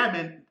 But yeah,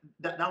 man,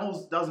 that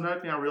was another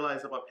thing I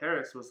realized about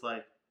Paris was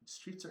like the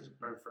streets are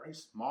very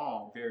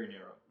small. Very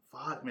narrow.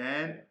 Fuck,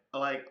 man.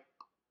 Like,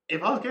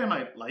 if I was getting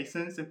my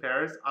license in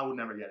Paris, I would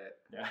never get it.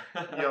 Yeah.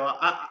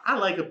 I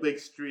like a big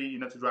street,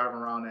 to drive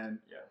around in.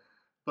 Yeah.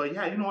 But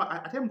yeah,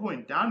 I think I'm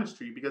going down the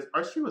street because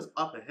our street was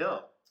up a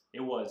hill. It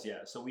was,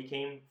 yeah. So we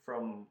came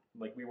from,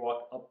 like, we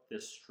walked up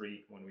this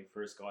street when we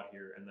first got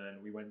here, and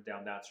then we went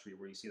down that street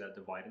where you see that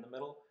divide in the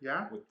middle.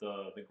 Yeah. With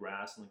the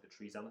grass and, like, the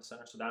trees down the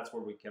center. So that's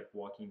where we kept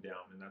walking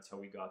down, and that's how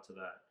we got to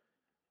that,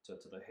 to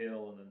the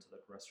hill and then to the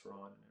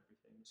restaurant and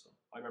everything. So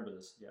I remember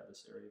this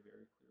area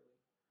very clearly.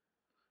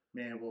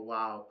 Man, well,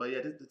 wow. But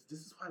yeah, this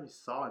is what we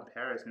saw in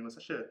Paris, man. It was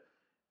such a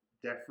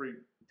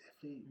definitely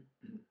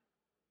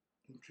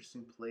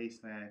interesting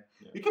place, man.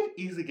 Yeah. You could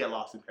easily get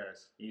lost in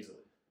Paris.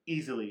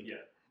 Easily.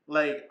 Yeah.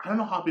 Like, I don't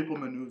know how people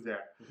maneuver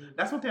there. Mm-hmm.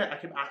 That's one thing I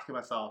keep asking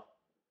myself.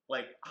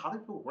 Like, how do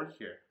people work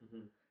here?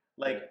 Mm-hmm.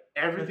 Like,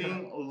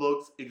 everything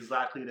looks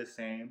exactly the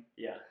same.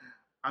 Yeah.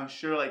 I'm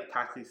sure, like,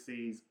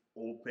 taxis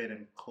open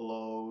and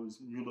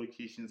close. New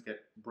locations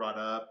get brought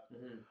up.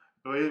 Mm-hmm.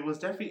 But it was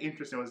definitely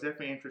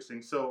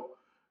interesting. So,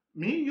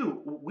 me and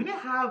you, we didn't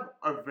have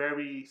a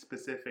very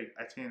specific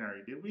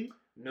itinerary, did we?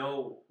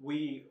 No,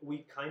 we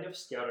kind of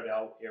scouted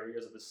out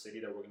areas of the city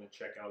that we're going to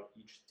check out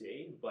each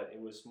day, but it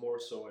was more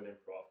so an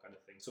improv kind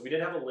of thing. So we did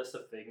have a list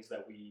of things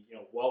that we,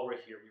 while we're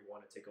here, we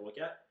want to take a look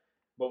at,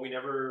 but we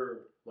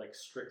never like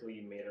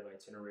strictly made an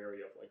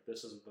itinerary of like,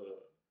 this is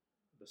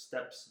the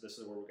steps, this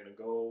is where we're going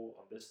to go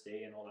on this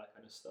day and all that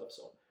kind of stuff.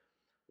 So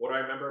what I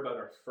remember about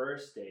our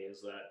first day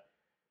is that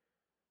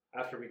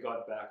after we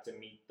got back to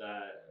meet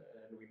that,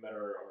 and we met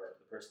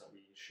the person that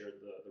we shared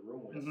the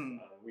room with, mm-hmm.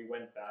 We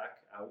went back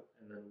out,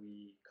 and then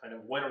we kind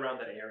of went around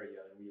that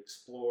area, and we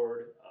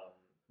explored.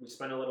 We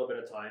spent a little bit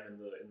of time in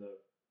the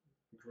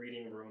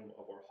greeting room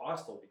of our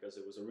hostel, because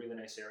it was a really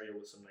nice area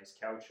with some nice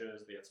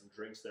couches. They had some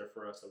drinks there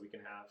for us that we can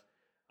have,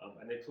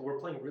 and they were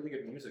playing really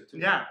good music too.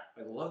 Yeah,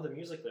 I love the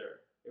music there.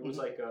 It was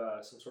like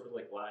some sort of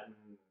like Latin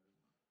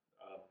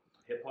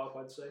hip hop,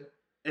 I'd say.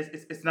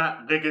 It's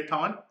not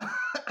reggaeton.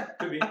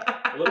 Could be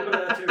a little bit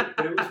of that too,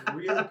 but it was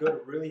really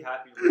good, really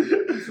happy. Really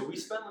good. So we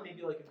spent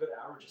maybe like a good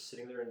hour just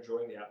sitting there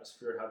enjoying the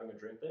atmosphere, having a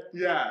drink there.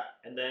 Yeah.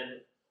 And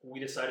then we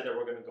decided that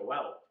we're going to go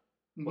out.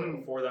 Mm-hmm. But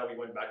before that, we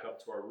went back up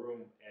to our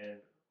room,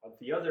 and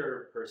the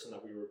other person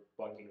that we were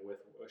bunking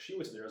with, she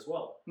was there as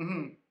well.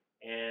 Mm-hmm.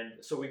 And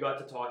so we got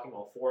to talking,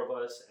 all four of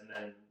us, and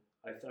then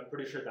I'm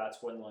pretty sure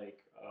that's when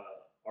like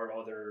our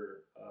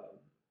other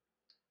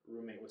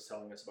roommate was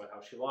telling us about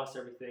how she lost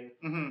everything,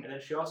 mm-hmm. and then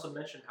she also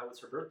mentioned how it's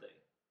her birthday.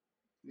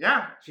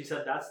 Yeah. She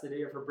said that's the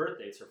day of her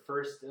birthday. It's her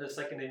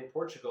second day in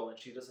Portugal, and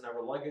she doesn't have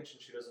her luggage,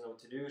 and she doesn't know what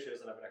to do. She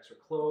doesn't have an extra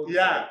clothes.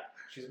 Yeah. Like,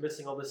 she's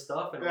missing all this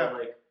stuff, and we're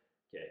like,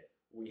 okay,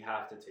 we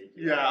have to take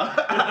you.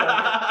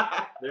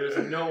 Yeah. There's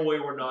no way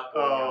we're not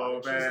going out.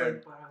 And man. She's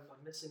like, but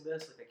I'm missing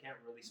this. Like, I can't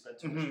really spend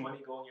too much money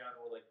going out.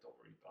 And we're like, don't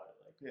worry about it.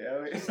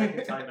 Like,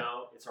 second time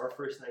out. It's our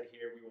first night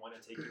here. We want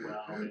to take you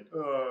out. And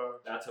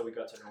that's how we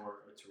got to know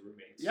our two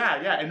roommates.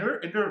 Yeah, and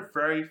they're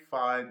very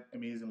fun,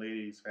 amazing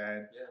ladies,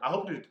 man. Yeah. I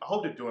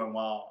hope they're doing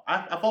well.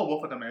 I follow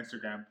both of them on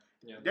Instagram.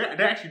 Yeah.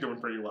 They're actually doing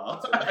pretty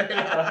well. Right.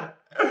 Man,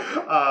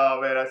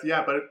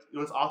 but it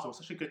was awesome. It was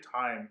such a good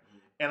time. Mm-hmm.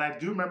 And I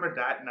do remember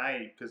that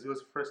night, because it was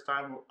the first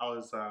time I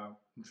was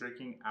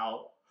drinking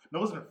out. No,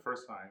 it wasn't the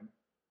first time.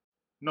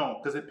 No,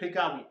 because at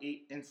Pigalle, we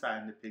ate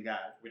inside in the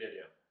Pigalle. We did,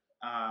 yeah.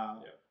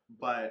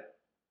 But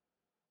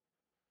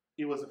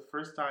it was the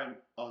first time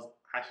I was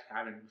actually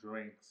having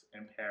drinks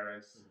in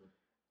Paris,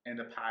 in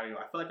the patio.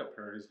 I feel like a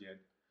Parisian.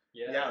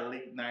 Yeah,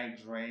 late night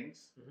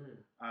drinks.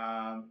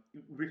 Mm-hmm.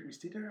 We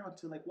stayed there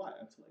until like what?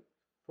 Until like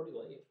pretty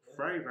late. Yeah.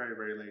 Very, very,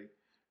 very late.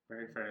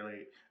 Very, very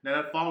late. Then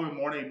the following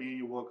morning, me and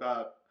you woke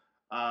up.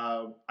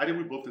 I think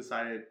we both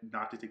decided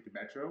not to take the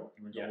metro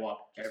and we're gonna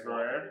walk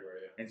everywhere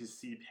and to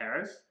see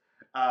Paris.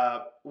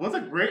 It was a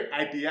great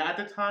idea at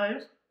the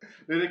time.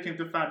 Then it came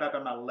to find out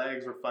that my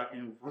legs were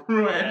fucking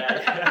ruined.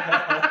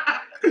 Yeah.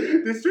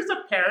 The streets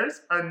of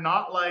Paris are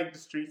not like the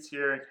streets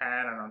here in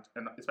Canada,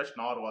 and especially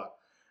in Ottawa.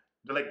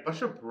 They're like a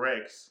bunch of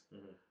bricks.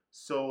 Mm-hmm.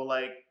 So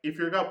like if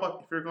you're gonna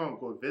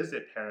go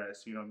visit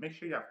Paris, make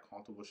sure you have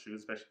comfortable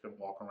shoes, especially if you can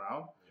walk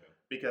around,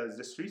 because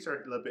the streets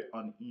are a little bit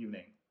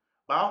uneven.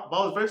 But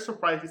I was very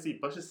surprised to see a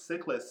bunch of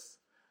cyclists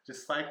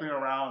just cycling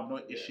around, no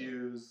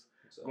issues,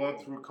 going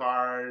through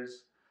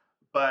cars.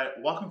 But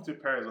walking through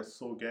Paris was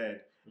so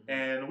good. Mm-hmm.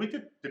 And we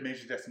did the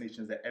major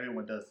destinations that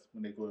everyone does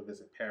when they go to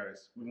visit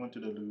Paris. We went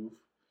to the Louvre.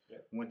 Yeah.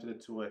 We went to the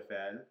Tour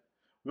Eiffel.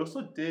 We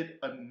also did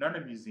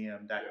another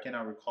museum that I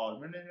cannot recall.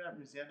 Remember the name of that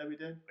museum that we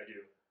did? I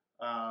do.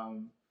 I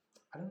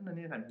don't know the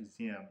name of that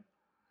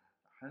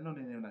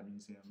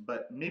museum.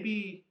 But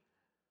maybe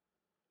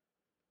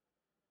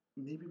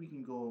maybe we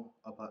can go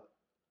about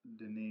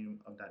the name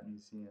of that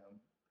museum.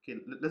 Okay,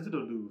 let's do the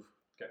Louvre.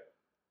 Okay.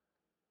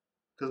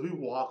 Because we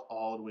walk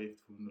all the way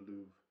through the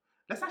Louvre.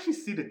 Let's actually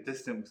see the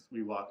distance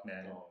we walk,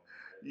 man. Oh,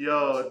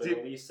 Yo, it's been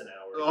at least an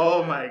hour.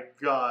 Oh my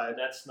god. And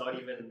that's not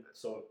even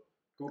so.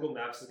 Google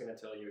Maps is going to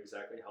tell you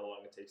exactly how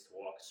long it takes to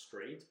walk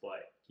straight,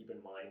 but keep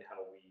in mind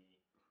how we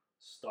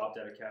stopped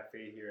at a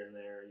cafe here and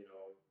there.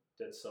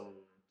 Did some.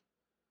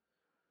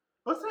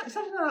 Well, it's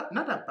actually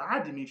not that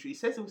bad, Dimitri. He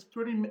says it was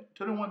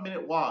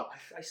 21-minute walk.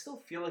 I still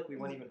feel like we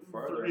went even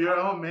farther.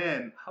 Oh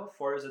man. How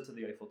far is it to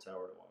the Eiffel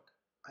Tower to walk?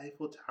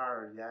 Eiffel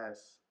Tower,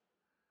 yes.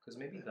 Because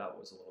maybe that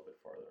was a little bit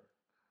farther.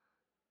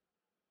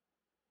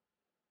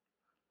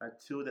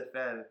 Tour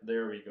Eiffel.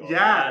 There we go.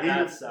 Yeah,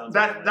 that sounds.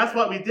 That's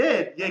what we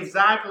did. Yeah,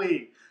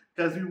 exactly.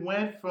 Because we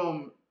went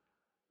from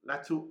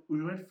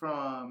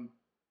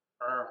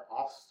our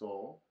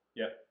hostel.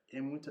 Yep.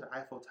 And we went to the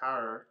Eiffel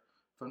Tower.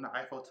 From the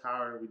Eiffel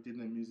Tower, we did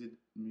the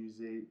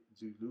Musée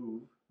du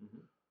Louvre.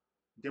 Mm-hmm.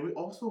 Then we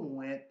also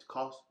went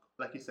to,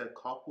 like you said, a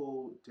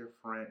couple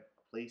different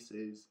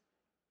places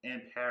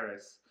in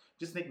Paris,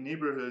 just like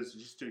neighborhoods,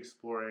 just to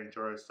explore and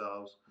enjoy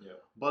ourselves. Yeah.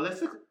 But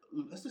let's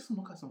just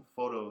look at some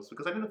photos,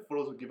 because I think the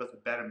photos will give us a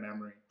better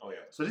memory. Oh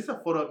yeah. So this is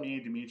a photo of me,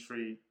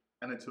 Dimitri,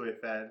 and the Tour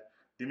Eiffel.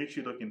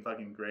 Dimitri looking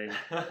fucking great,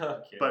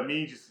 okay. but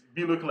me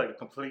looking like a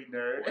complete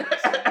nerd.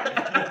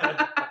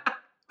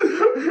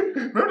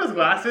 Remember those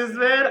glasses,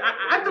 man?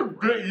 I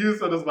took good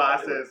use of those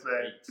glasses,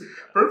 man.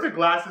 Perfect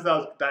glasses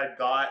that I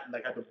got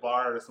like at the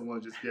bar that someone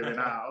was just giving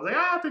out. I was like,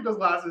 I'll take those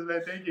glasses,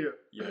 man. Thank you.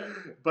 Yeah.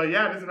 But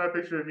yeah, this is another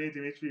picture of me,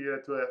 Dimitri,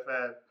 at Tour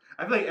Eiffel.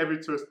 I feel like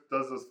every tourist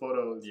does those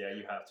photos. Yeah,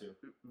 you have to.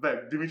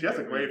 But Dimitri, that's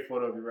a great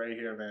photo of you right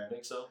here, man.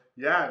 Think so?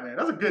 Yeah, man.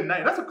 That's a good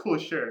night. That's a cool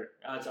shirt.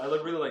 I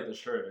really like the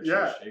shirt. I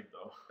Yeah. should have shaved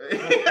though.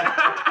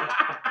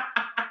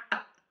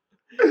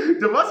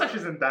 The mustache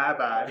isn't that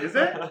bad, is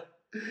it?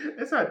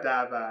 It's not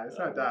that bad. It's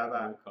not that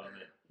bad.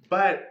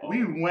 But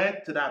we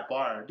went to that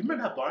bar. Do you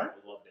remember that bar?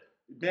 I loved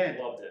it. Man,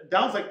 Loved it.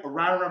 that was like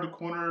right around the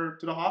corner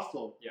to the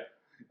hostel. Yeah.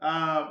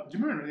 Do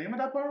you remember the name of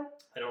that bar?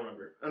 I don't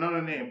remember.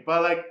 Another name.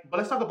 But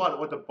let's talk about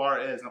what the bar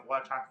is and what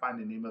I'm trying to find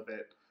the name of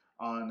it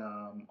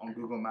on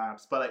Google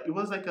Maps. But like it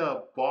was like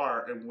a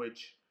bar in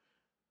which,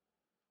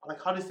 like,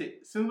 how do you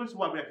say, similar to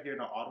what we have here in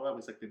Ottawa, it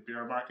was like the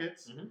beer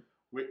markets. Mm-hmm.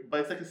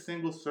 But it's like a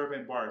single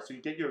serving bar. So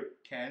you get your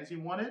cans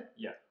you wanted.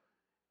 Yeah.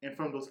 And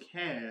from those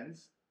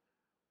cans,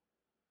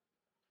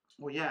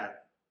 well, yeah.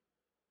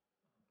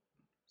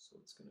 So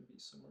it's going to be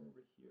somewhere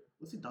over here.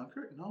 Was it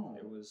Dunkirk? No.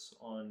 It was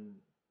on,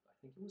 I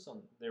think it was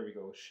on, there we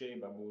go, Shea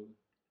Babu.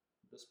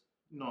 This.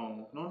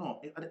 No.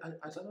 Is that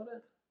not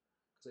it?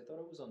 Because I thought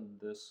it was on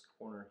this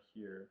corner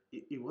here.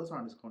 It was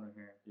on this corner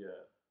here. Yeah.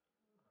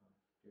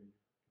 Here you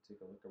can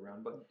take a look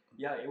around. But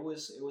yeah, it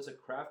was a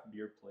craft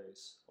beer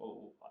place.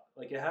 Oh,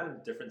 like it had a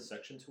different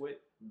section to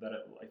it that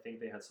I think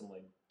they had some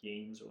like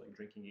games or like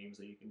drinking games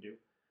that you can do.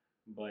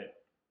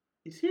 But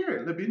it's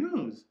here, Le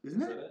Binous,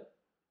 isn't it? It?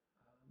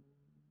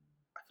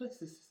 I feel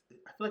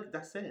like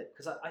that's it.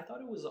 Because I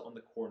thought it was on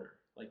the corner,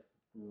 like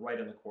right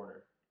on the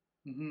corner.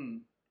 Yeah.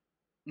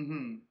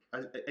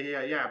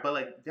 But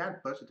like they had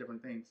a bunch of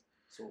different things.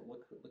 So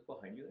look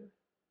behind you there.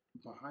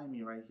 Behind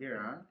me, right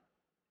here, huh?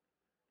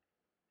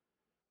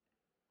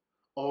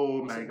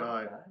 Oh my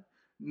god.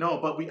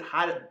 No, but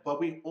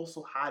we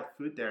also had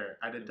food there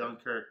at the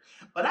Dunkirk.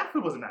 But that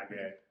food wasn't that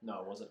good. No,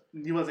 it wasn't.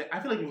 It wasn't.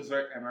 I feel like it was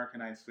very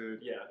Americanized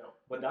food. Yeah, no.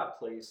 But that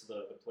place,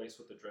 the place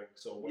with the drink.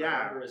 So what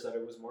I remember is that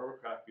it was more of a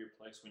craft beer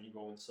place. When you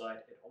go inside,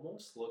 it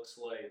almost looks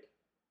like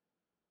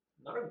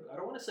I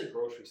don't want to say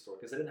grocery store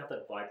because they didn't have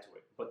that vibe to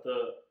it. But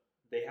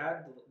they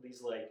had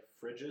these like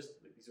fridges,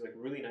 these like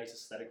really nice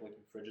aesthetic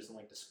looking fridges and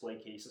like display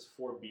cases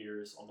for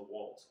beers on the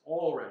walls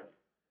all around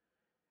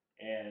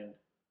you. And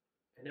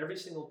in every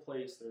single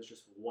place, there's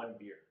just one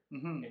beer.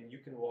 Mm-hmm. And you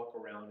can walk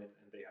around and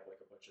they have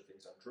like a bunch of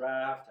things on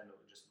draft and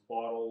just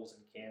bottles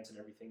and cans and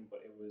everything.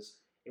 But it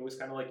was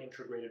kind of like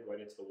integrated right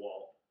into the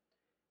wall.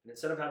 And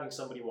instead of having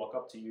somebody walk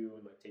up to you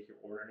and like take your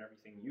order and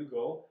everything,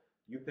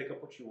 you pick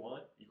up what you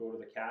want, you go to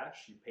the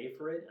cash, you pay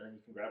for it, and then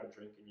you can grab a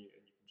drink and you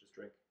can just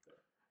drink.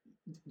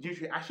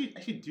 Usually, I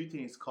actually do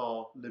think it's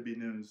called Le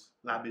Binous.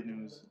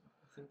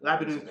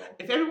 Labadoo.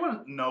 If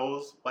everyone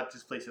knows what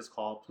this place is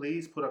called,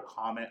 please put a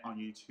comment on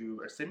YouTube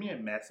or send me a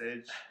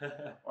message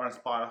or on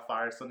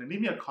Spotify or something.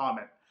 Leave me a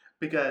comment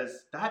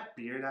because that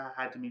beer that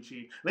I had,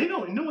 Dimitri, like, you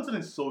know when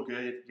something's so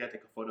good, you gotta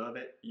take a photo of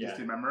it just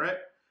to remember it.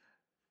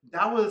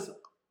 That was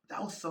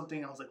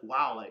something I was like,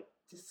 wow, like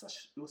it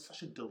was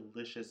such a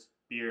delicious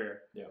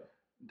beer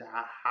that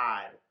I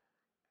had.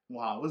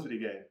 Wow, it was really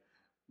good.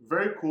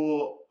 Very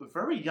cool,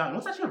 very young. It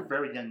was actually a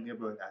very young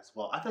neighborhood as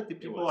well. I feel like the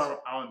people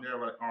around there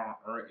were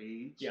our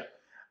age. Yeah.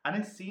 I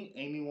didn't see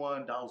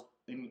anyone that was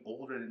any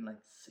older than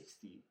like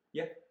 60.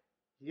 Yeah.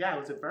 Yeah, it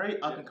was a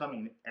very up and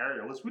coming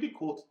area. It was really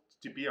cool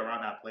to be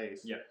around that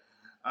place. Yeah.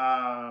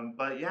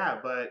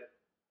 But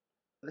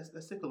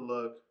let's take a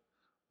look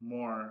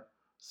more.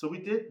 So we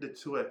did the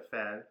Tour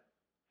Eiffel.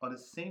 On the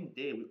same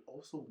day, we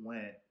also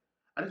went.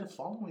 I think the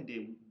following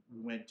day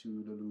we went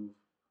to the Louvre.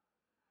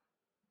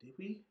 Did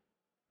we?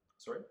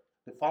 Sorry?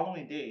 The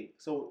following day,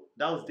 so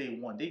that was day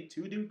one. Day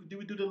two, did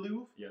we do the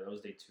Louvre? Yeah, that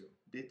was day 2.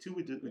 Day two,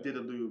 we Yeah. did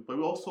the Louvre, but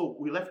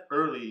we left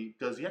early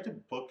because you had to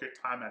book your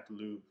time at the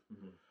Louvre.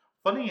 Mm-hmm.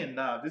 Funny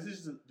enough, this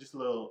is just a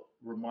little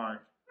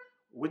remark.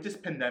 With this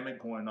pandemic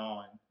going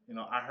on,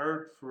 I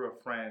heard through a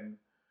friend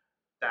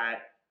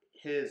that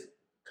his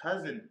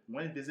cousin,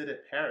 when he visited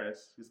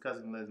Paris, his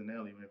cousin lives in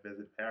Italy, when he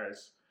visited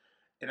Paris,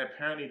 and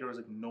apparently there was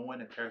like no one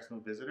in Paris, no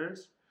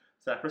visitors.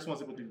 So that person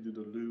was able to do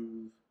the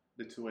Louvre,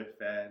 the Tour Eiffel,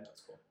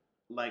 That's cool.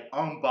 like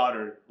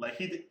unbothered. Like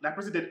that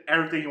person did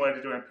everything he wanted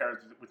to do in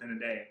Paris within a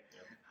day.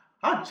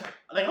 Yeah.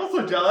 I'm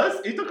also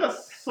jealous. It took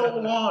us so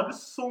long.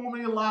 There's so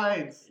many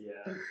lines.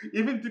 Yeah.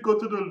 Even to go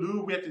to the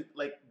Louvre, we had to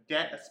like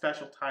get a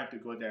special time to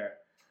go there.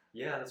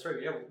 Yeah, that's right.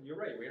 Yeah, you're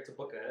right. We had to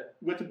book ahead.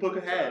 We had to book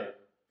ahead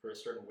for a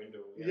certain window.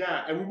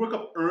 Yeah, and we woke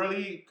up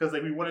early because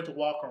like we wanted to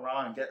walk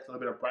around and get a little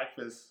bit of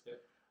breakfast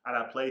at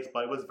that place.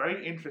 But it was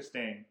very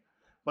interesting.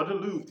 But the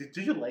Louvre,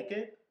 did you like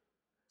it?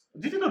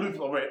 Do you think the Louvre's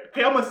overrated?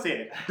 Okay, I'm gonna say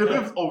it. The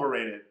Louvre's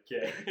overrated.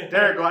 Okay.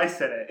 There you go. I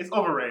said it. It's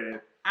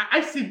overrated.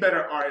 I've seen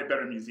better art at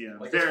better museums.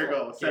 Like, there you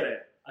go. Said it.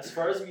 As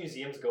far as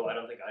museums go, I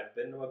don't think I've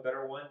been to a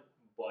better one,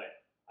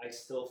 but I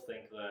still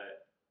think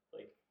that,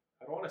 like,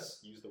 I don't want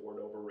to use the word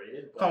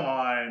overrated. But Come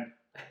on.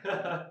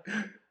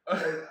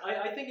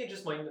 I think it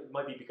just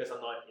might be because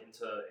I'm not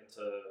into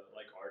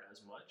like art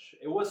as much.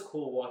 It was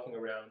cool walking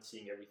around,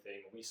 seeing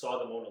everything. We saw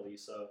the Mona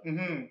Lisa,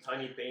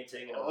 tiny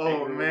painting, in a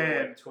big room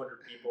with like 200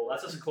 people.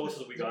 That's as close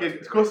as we got.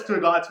 It's close to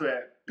got to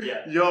it.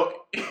 Yeah.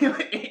 Yo,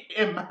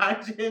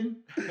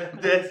 imagine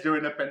this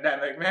during the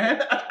pandemic, man.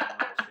 Not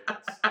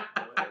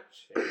a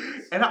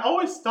chance. And I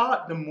always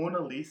thought the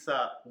Mona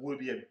Lisa would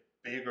be a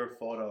bigger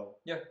photo.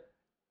 Yeah.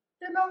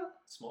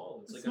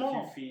 Small. It's like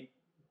small. a few feet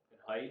in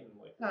height and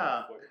like.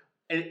 Yeah.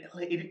 And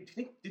like, do you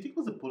think it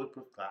was a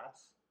bulletproof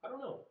glass? I don't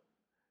know.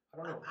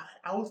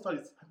 I always thought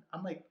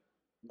I'm like,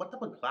 what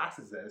type of glass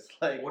is this?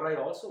 Like, what I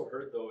also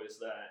heard though is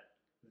that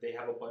they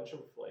have a bunch of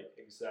like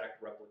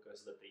exact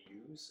replicas that they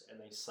use and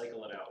they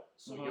cycle it out.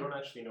 So you don't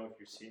actually know if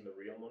you're seeing the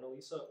real Mona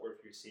Lisa or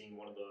if you're seeing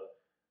one of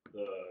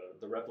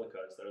the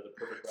replicas that are the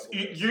perfect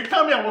replicas. You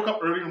tell me I woke up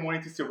early in the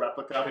morning to see a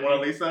replica of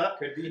Mona Lisa?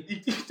 Could be.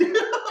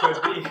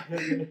 Could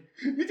be.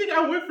 You think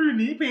I went through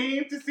knee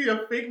pain to see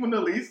a fake Mona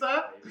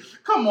Lisa? Maybe.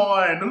 Come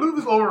on, the Louvre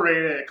is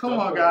overrated. Come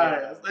on,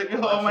 guys. Like,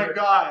 oh my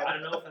god. I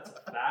don't know if that's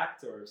a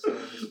fact or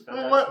someone just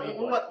found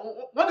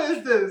what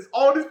is this?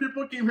 All these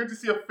people came here to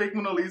see a fake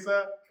Mona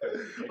Lisa?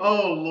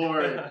 Oh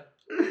lord.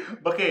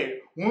 Okay,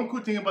 one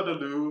cool thing about the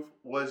Louvre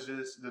was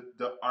just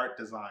the art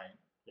design.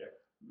 Yeah.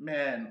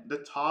 Man, the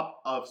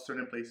top of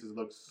certain places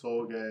looks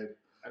so good.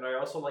 And I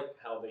also like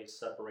how they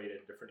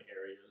separated different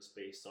areas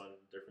based on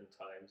different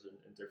times and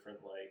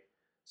different like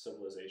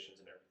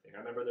civilizations and everything.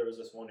 I remember there was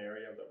this one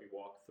area that we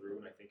walked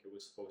through, and I think it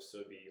was supposed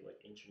to be like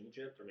ancient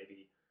Egypt or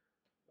maybe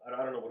I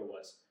don't know what it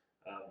was.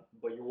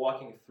 But you're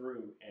walking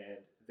through, and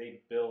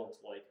they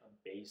built like a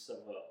base of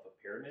a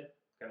pyramid,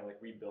 kind of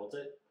like rebuilt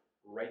it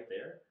right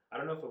there.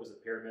 I don't know if it was a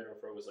pyramid or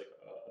if it was like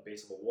a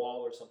base of a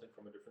wall or something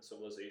from a different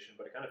civilization,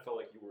 but it kind of felt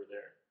like you were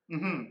there.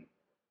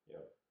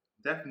 Yeah.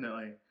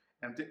 Definitely.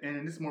 And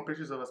there's more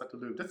pictures of us at the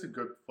Louvre. That's a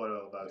good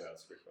photo of us. Yeah,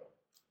 that's pretty cool.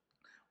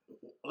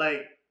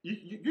 Like,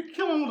 you're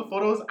killing all the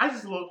photos. I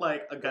just look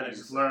like a guy that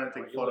just learned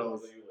to take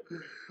photos.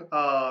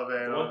 Oh,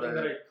 man. The one thing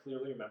that I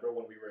clearly remember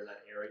when we were in that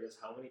area is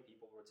how many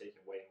people were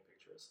taking wedding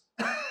pictures.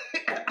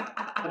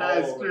 That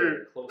is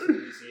true. Close to the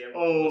museum.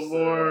 Oh,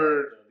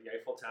 Lord. The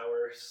Eiffel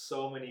Tower.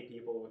 So many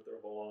people with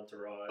their whole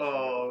entourage.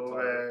 Oh,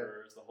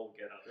 man. The whole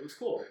get up. It was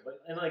cool.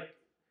 And like,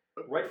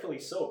 rightfully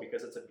so,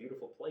 because it's a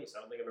beautiful place.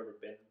 I don't think I've ever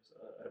been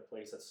at a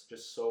place that's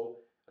just so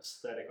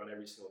aesthetic on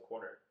every single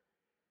corner.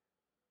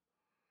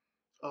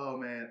 Oh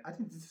man, I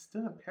think this is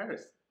still in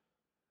Paris.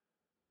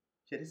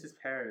 Yeah, this is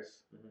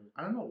Paris.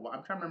 I don't know why.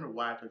 I'm trying to remember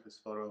why I took this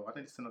photo. I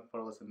think this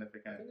photo was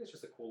significant. I think it's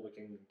just a cool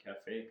looking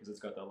cafe because it's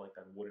got that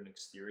wooden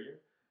exterior.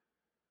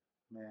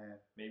 Man,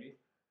 maybe.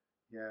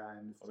 Yeah,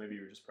 and or maybe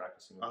you were just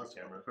practicing with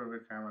the camera.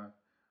 With camera.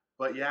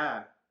 But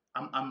yeah,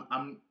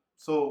 I'm.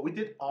 So we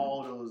did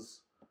all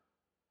those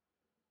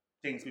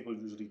things people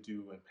usually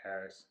do in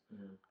Paris.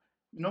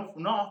 Not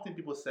often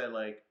people said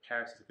like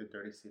Paris is like a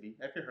dirty city.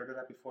 Have you heard of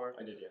that before?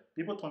 I did, yeah.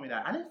 People told me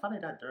that. I didn't find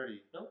it that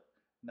dirty.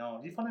 No.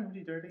 Do you find it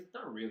really dirty?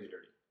 Not really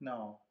dirty.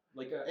 No.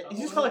 Like it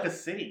just felt like a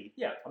city.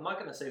 Yeah, I'm not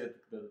gonna say that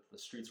the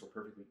streets were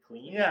perfectly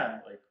clean. Yeah.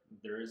 Like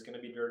there is gonna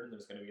be dirt and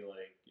there's gonna be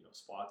like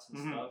spots and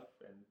stuff,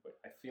 but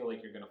I feel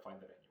like you're gonna find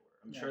that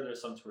anywhere. I'm sure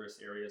there's some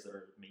tourist areas that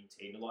are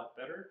maintained a lot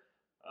better,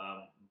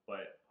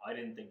 but I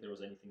didn't think there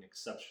was anything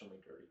exceptionally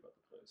dirty about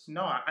the place.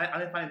 No, I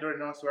didn't find it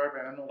dirty whatsoever.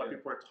 I don't know what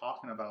people were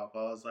talking about, but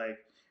I was like,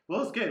 well,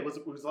 it was good. It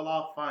was a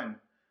lot of fun.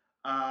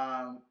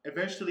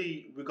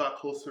 Eventually, we got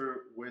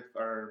closer with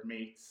our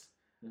mates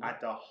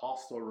at the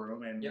hostel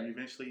room, and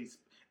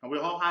we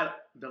all had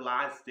the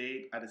last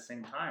date at the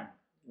same time,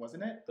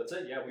 wasn't it? That's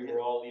it. Yeah, we were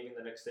all leaving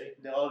the next day.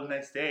 The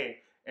next day,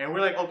 and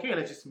we're like, okay,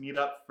 let's just meet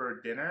up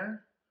for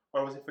dinner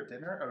Or was it for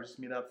dinner? Or just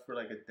meet up for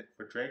like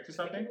for drinks or I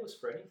something? think it was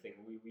for anything.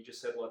 We just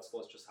said let's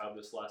just have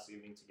this last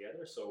evening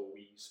together. So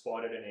we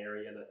spotted an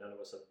area that none of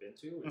us have been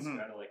to. It's Mm-hmm.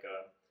 kind of like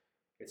a.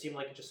 It seemed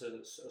like just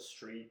a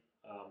street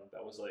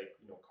that was like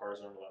cars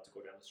aren't allowed to go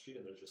down the street,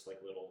 and there's just like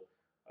little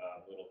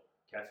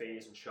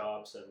cafes and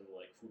shops and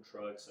like food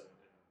trucks and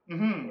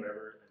Mm-hmm.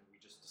 whatever. And we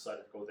just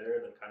decided to go there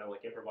and then kind of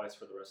like improvise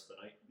for the rest of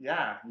the night.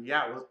 Yeah.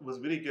 Was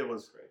really good.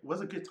 Great.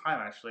 Was a good time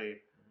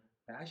actually.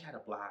 Mm-hmm. And I actually had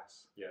a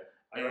blast. Yeah,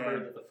 I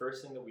remember that the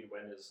first thing that we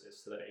went is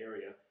to that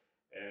area,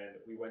 and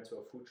we went to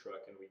a food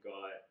truck and we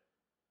got.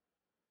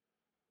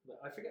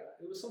 I forget.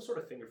 It was some sort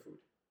of finger food.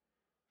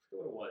 I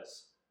forget what it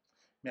was.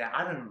 Man,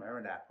 I don't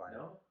remember that part.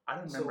 No, I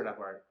don't remember So- that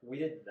part. we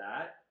did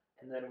that,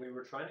 and then we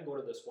were trying to go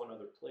to this one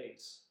other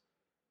place,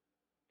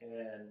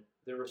 and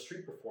there were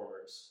street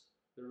performers.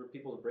 There were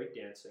people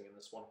breakdancing in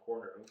this one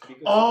corner.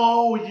 Because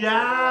Oh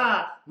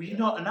yeah, we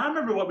know, and I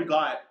remember what we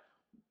got.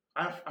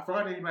 I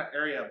forgot the name of that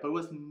area, but it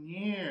was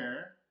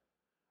near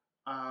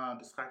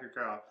the Skyker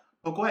Girl.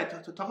 But go ahead,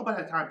 talk about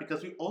that time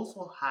because we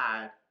also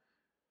had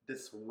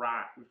this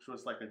wrap, which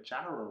was like a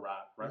gyro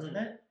wrap, wasn't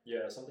Mhm. it?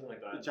 Yeah, something like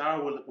The that.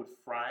 gyro with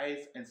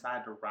fries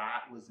inside the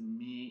wrap was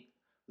meat,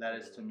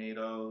 lettuce, Mhm.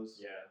 tomatoes,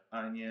 Yeah,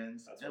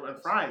 onions, That's and what it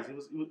was. fries. It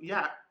was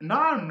yeah.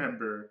 Now I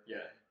remember.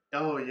 yeah.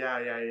 Oh yeah.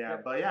 Yeah.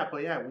 But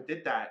yeah, we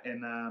did that,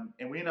 and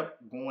we ended up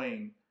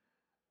going.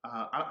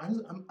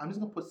 I'm just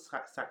gonna put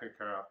Sacré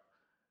Coeur.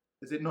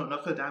 Is it no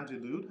Notre Dame du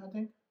Louvre?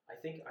 I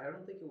think. I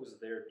don't think it was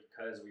there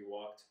because we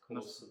walked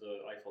close to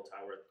the Eiffel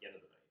Tower at the end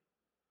of the night.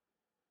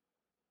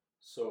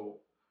 So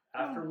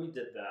after we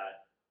did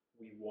that,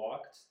 we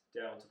walked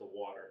down to the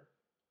water,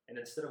 and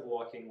instead of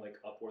walking like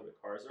up where the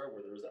cars are,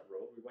 where there was that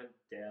road, we went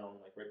down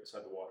like right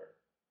beside the water.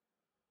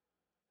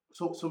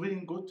 So we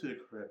didn't go to the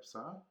crypts,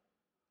 huh?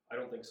 I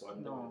don't think so. I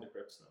don't think we No. did the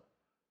crypts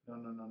now.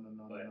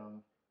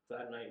 No. But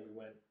that night we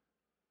went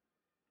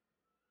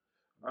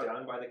Uh,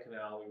 down by the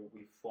canal.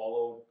 We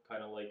followed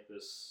kind of like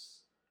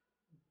this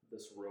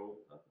road.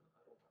 I don't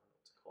know what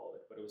to call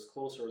it, but it was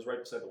closer. It was right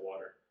beside the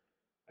water,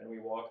 and we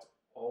walked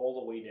all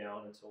the way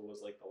down until it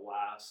was like the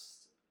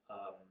last.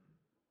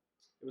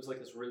 It was like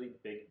this really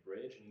big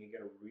bridge, and you could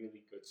get a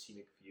really good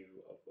scenic view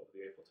of the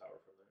Eiffel Tower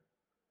from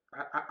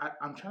there.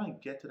 I'm trying to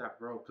get to that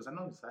road because I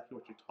know exactly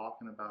what you're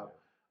talking about.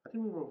 I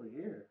think we were over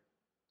here.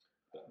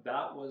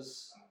 That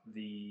was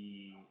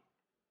the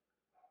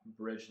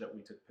bridge that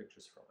we took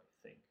pictures from,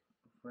 I think.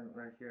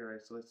 Right here,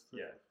 right? So let's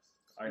Yeah.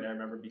 I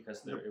remember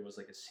because it was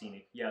like a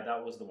scenic. Yeah,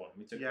 that was the one.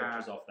 We took Yeah.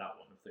 pictures off that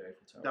one of the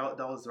Eiffel Tower.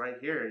 that was right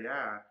here,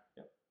 yeah.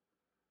 Yeah,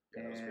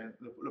 that was And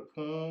great. Le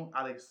Pont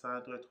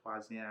Alexandre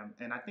Troisième,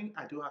 and I think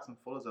I do have some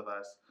photos of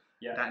us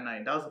Yeah. that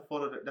night. That was a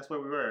photo. That's where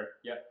we were.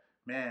 Yeah.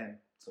 Man,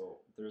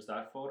 So there's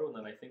that photo, and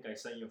then I think I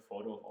sent you a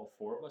photo of all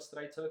four of us that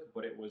I took,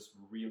 but it was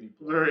really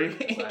blurry. blurry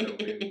because I had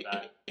a really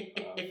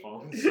bad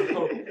phone.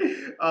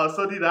 So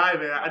So did I,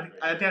 man. Yeah,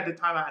 I think at the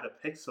time I had a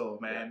Pixel,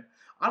 man.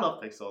 I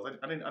love Pixels.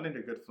 I think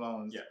they're good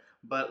phones. Yeah.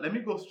 But let me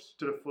go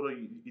to the photo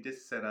you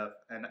just set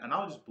up, and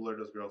I'll just blur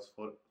those girls'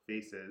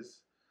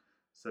 faces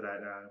so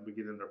that we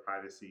give them their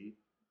privacy.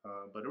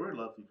 But they were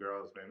lovely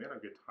girls, man. We had a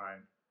good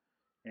time.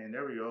 And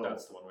there we go.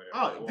 that's the one right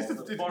there. Oh, Well, this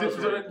the photos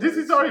are already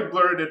is blurred, already so-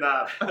 blurred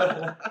enough.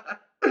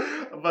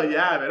 But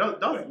yeah, man, that was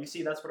But you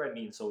see, that's what I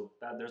mean. So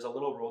there's a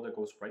little road that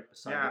goes right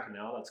beside Yeah. the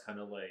canal. That's kind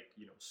of like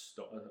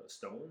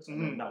stones, and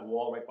Mhm. then that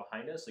wall right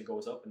behind us. It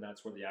goes up, and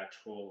that's where the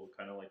actual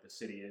kind of like the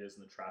city is,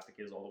 and the traffic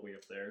is all the way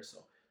up there.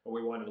 So, but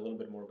we wanted a little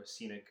bit more of a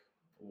scenic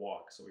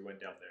walk, so we went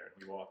down there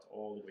and we walked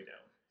all the way down.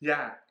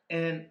 yeah.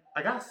 And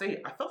I gotta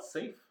say, I felt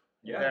safe.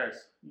 in Yeah.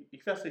 Paris. You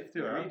felt safe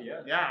too, huh? Agreed,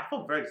 yeah. Yeah, I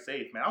felt very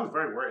safe, man. I was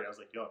very worried. I was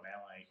like, yo,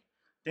 man, like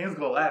things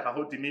go left. I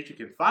hope Dimitri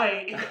can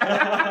fight.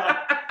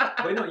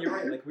 But no, you're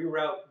right. Like we were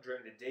out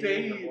during the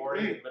day, in the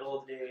morning, Day. middle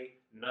of the day,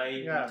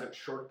 night. Yeah. We took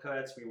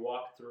shortcuts. We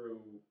walked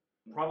through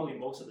probably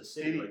most of the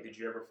city. City. Like, did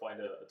you ever find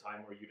a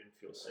time where you didn't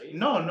feel safe?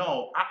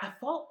 No. I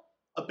felt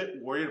a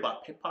bit worried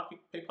about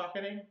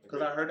pickpocketing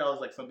because I heard that was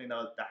like something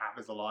that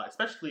happens a lot,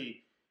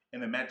 especially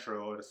in the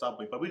metro or the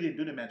subway. But we didn't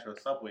do the metro or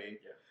subway.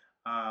 Yeah.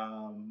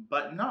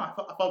 But no, I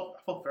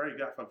felt very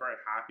good. I felt very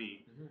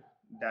happy Mhm.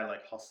 that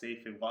like how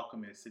safe and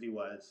welcoming the city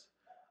was.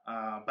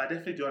 But I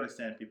definitely do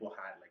understand people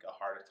had like a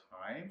harder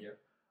time. Yeah.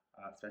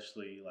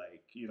 Especially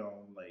like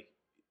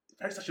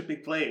Paris is such a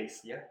big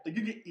place. Yeah. Like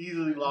you get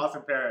easily lost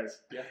in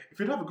Paris. Yeah. If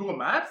you don't have a Google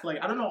Maps, like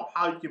I don't know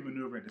how you can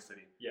maneuver in the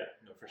city. Yeah.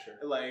 No, for sure.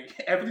 Like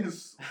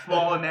everything's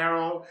small and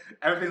narrow.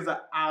 Everything's an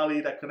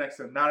alley that connects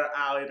to another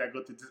alley that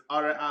goes to this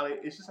other alley.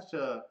 It's just such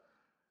a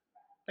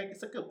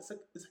it's like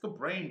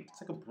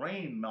a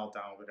brain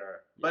meltdown over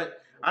there.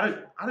 But I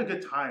had a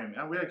good time.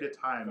 We had a good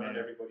time, found man.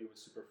 everybody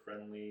was super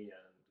friendly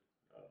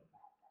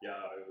and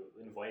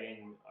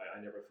inviting. I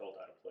never felt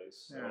out of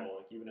place at Yeah. all.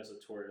 Like even as a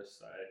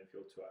tourist, I didn't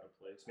feel too out of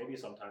place. Maybe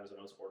sometimes when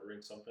I was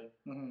ordering something,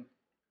 Mhm.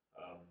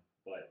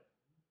 but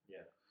yeah,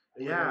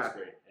 it Yeah. was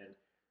great. And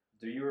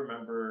do you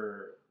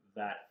remember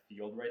that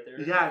field right there?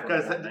 Yeah, from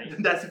because that night?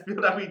 that's the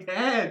field that we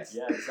danced.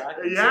 Yeah,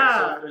 exactly. So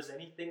Yeah. if there's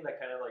anything that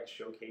kind of like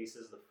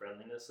showcases the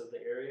friendliness of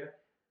the area,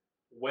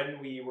 when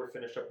we were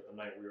finished up with the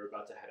night, we were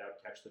about to head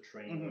out, catch the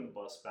train or the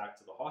bus back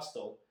to the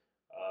hostel.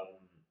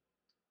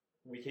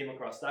 We came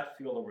across that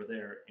field over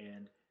there,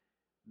 and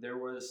there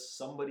was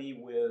somebody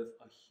with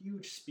a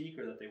huge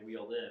speaker that they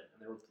wheeled in, and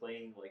they were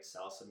playing like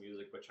salsa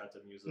music,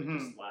 bachata music,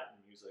 just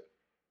Latin music,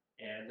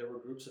 and there were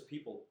groups of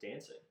people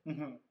dancing.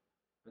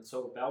 And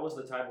so that was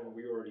the time when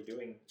we were already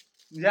doing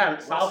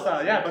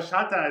salsa,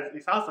 bachata,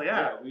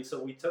 salsa,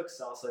 we took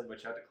salsa and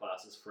bachata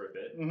classes for a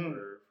bit,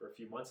 for a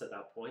few months at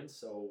that point.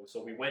 So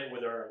we went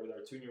with our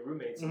 2 new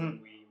roommates, and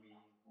we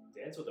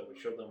danced with them. We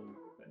showed them,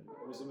 and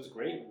it was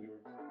great. We were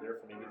there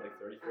for maybe like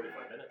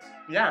 30-45 minutes.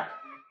 Yeah.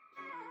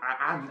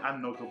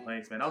 I'm no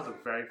complaints, man. That was a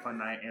very fun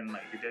night, and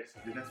like we did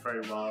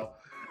very well.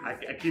 I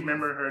keep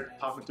remember her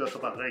talking to us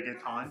about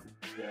reggaeton.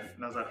 Yeah.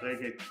 And I was like,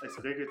 it's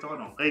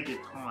reggaeton or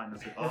reggaeton. I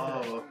was like,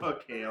 oh,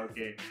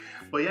 okay.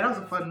 But yeah, that was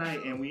a fun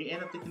night, and we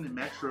ended up taking the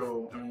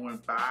metro, and we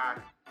went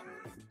back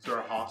to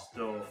our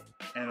hostel.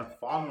 And the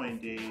following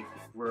day,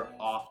 we're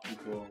off to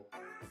go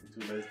to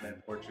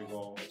Lisbon,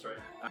 Portugal. That's right.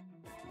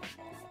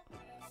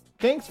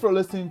 Thanks for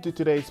listening to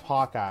today's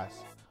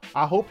podcast.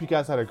 I hope you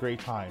guys had a great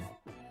time.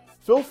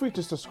 Feel free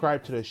to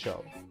subscribe to the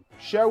show.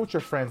 Share with your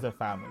friends and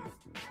family.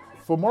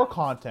 For more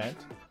content,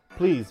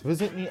 please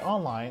visit me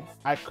online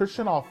at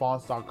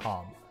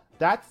christianalphonse.com.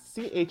 That's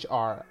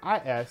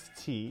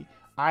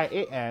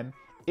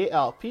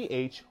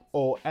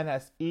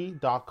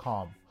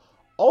ChristianAlphonse.com.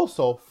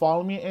 Also,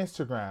 follow me on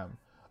Instagram.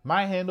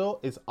 My handle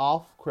is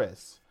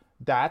AlphChris.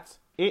 That's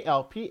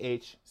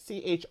AlphChris.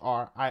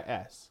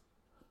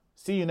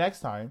 See you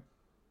next time.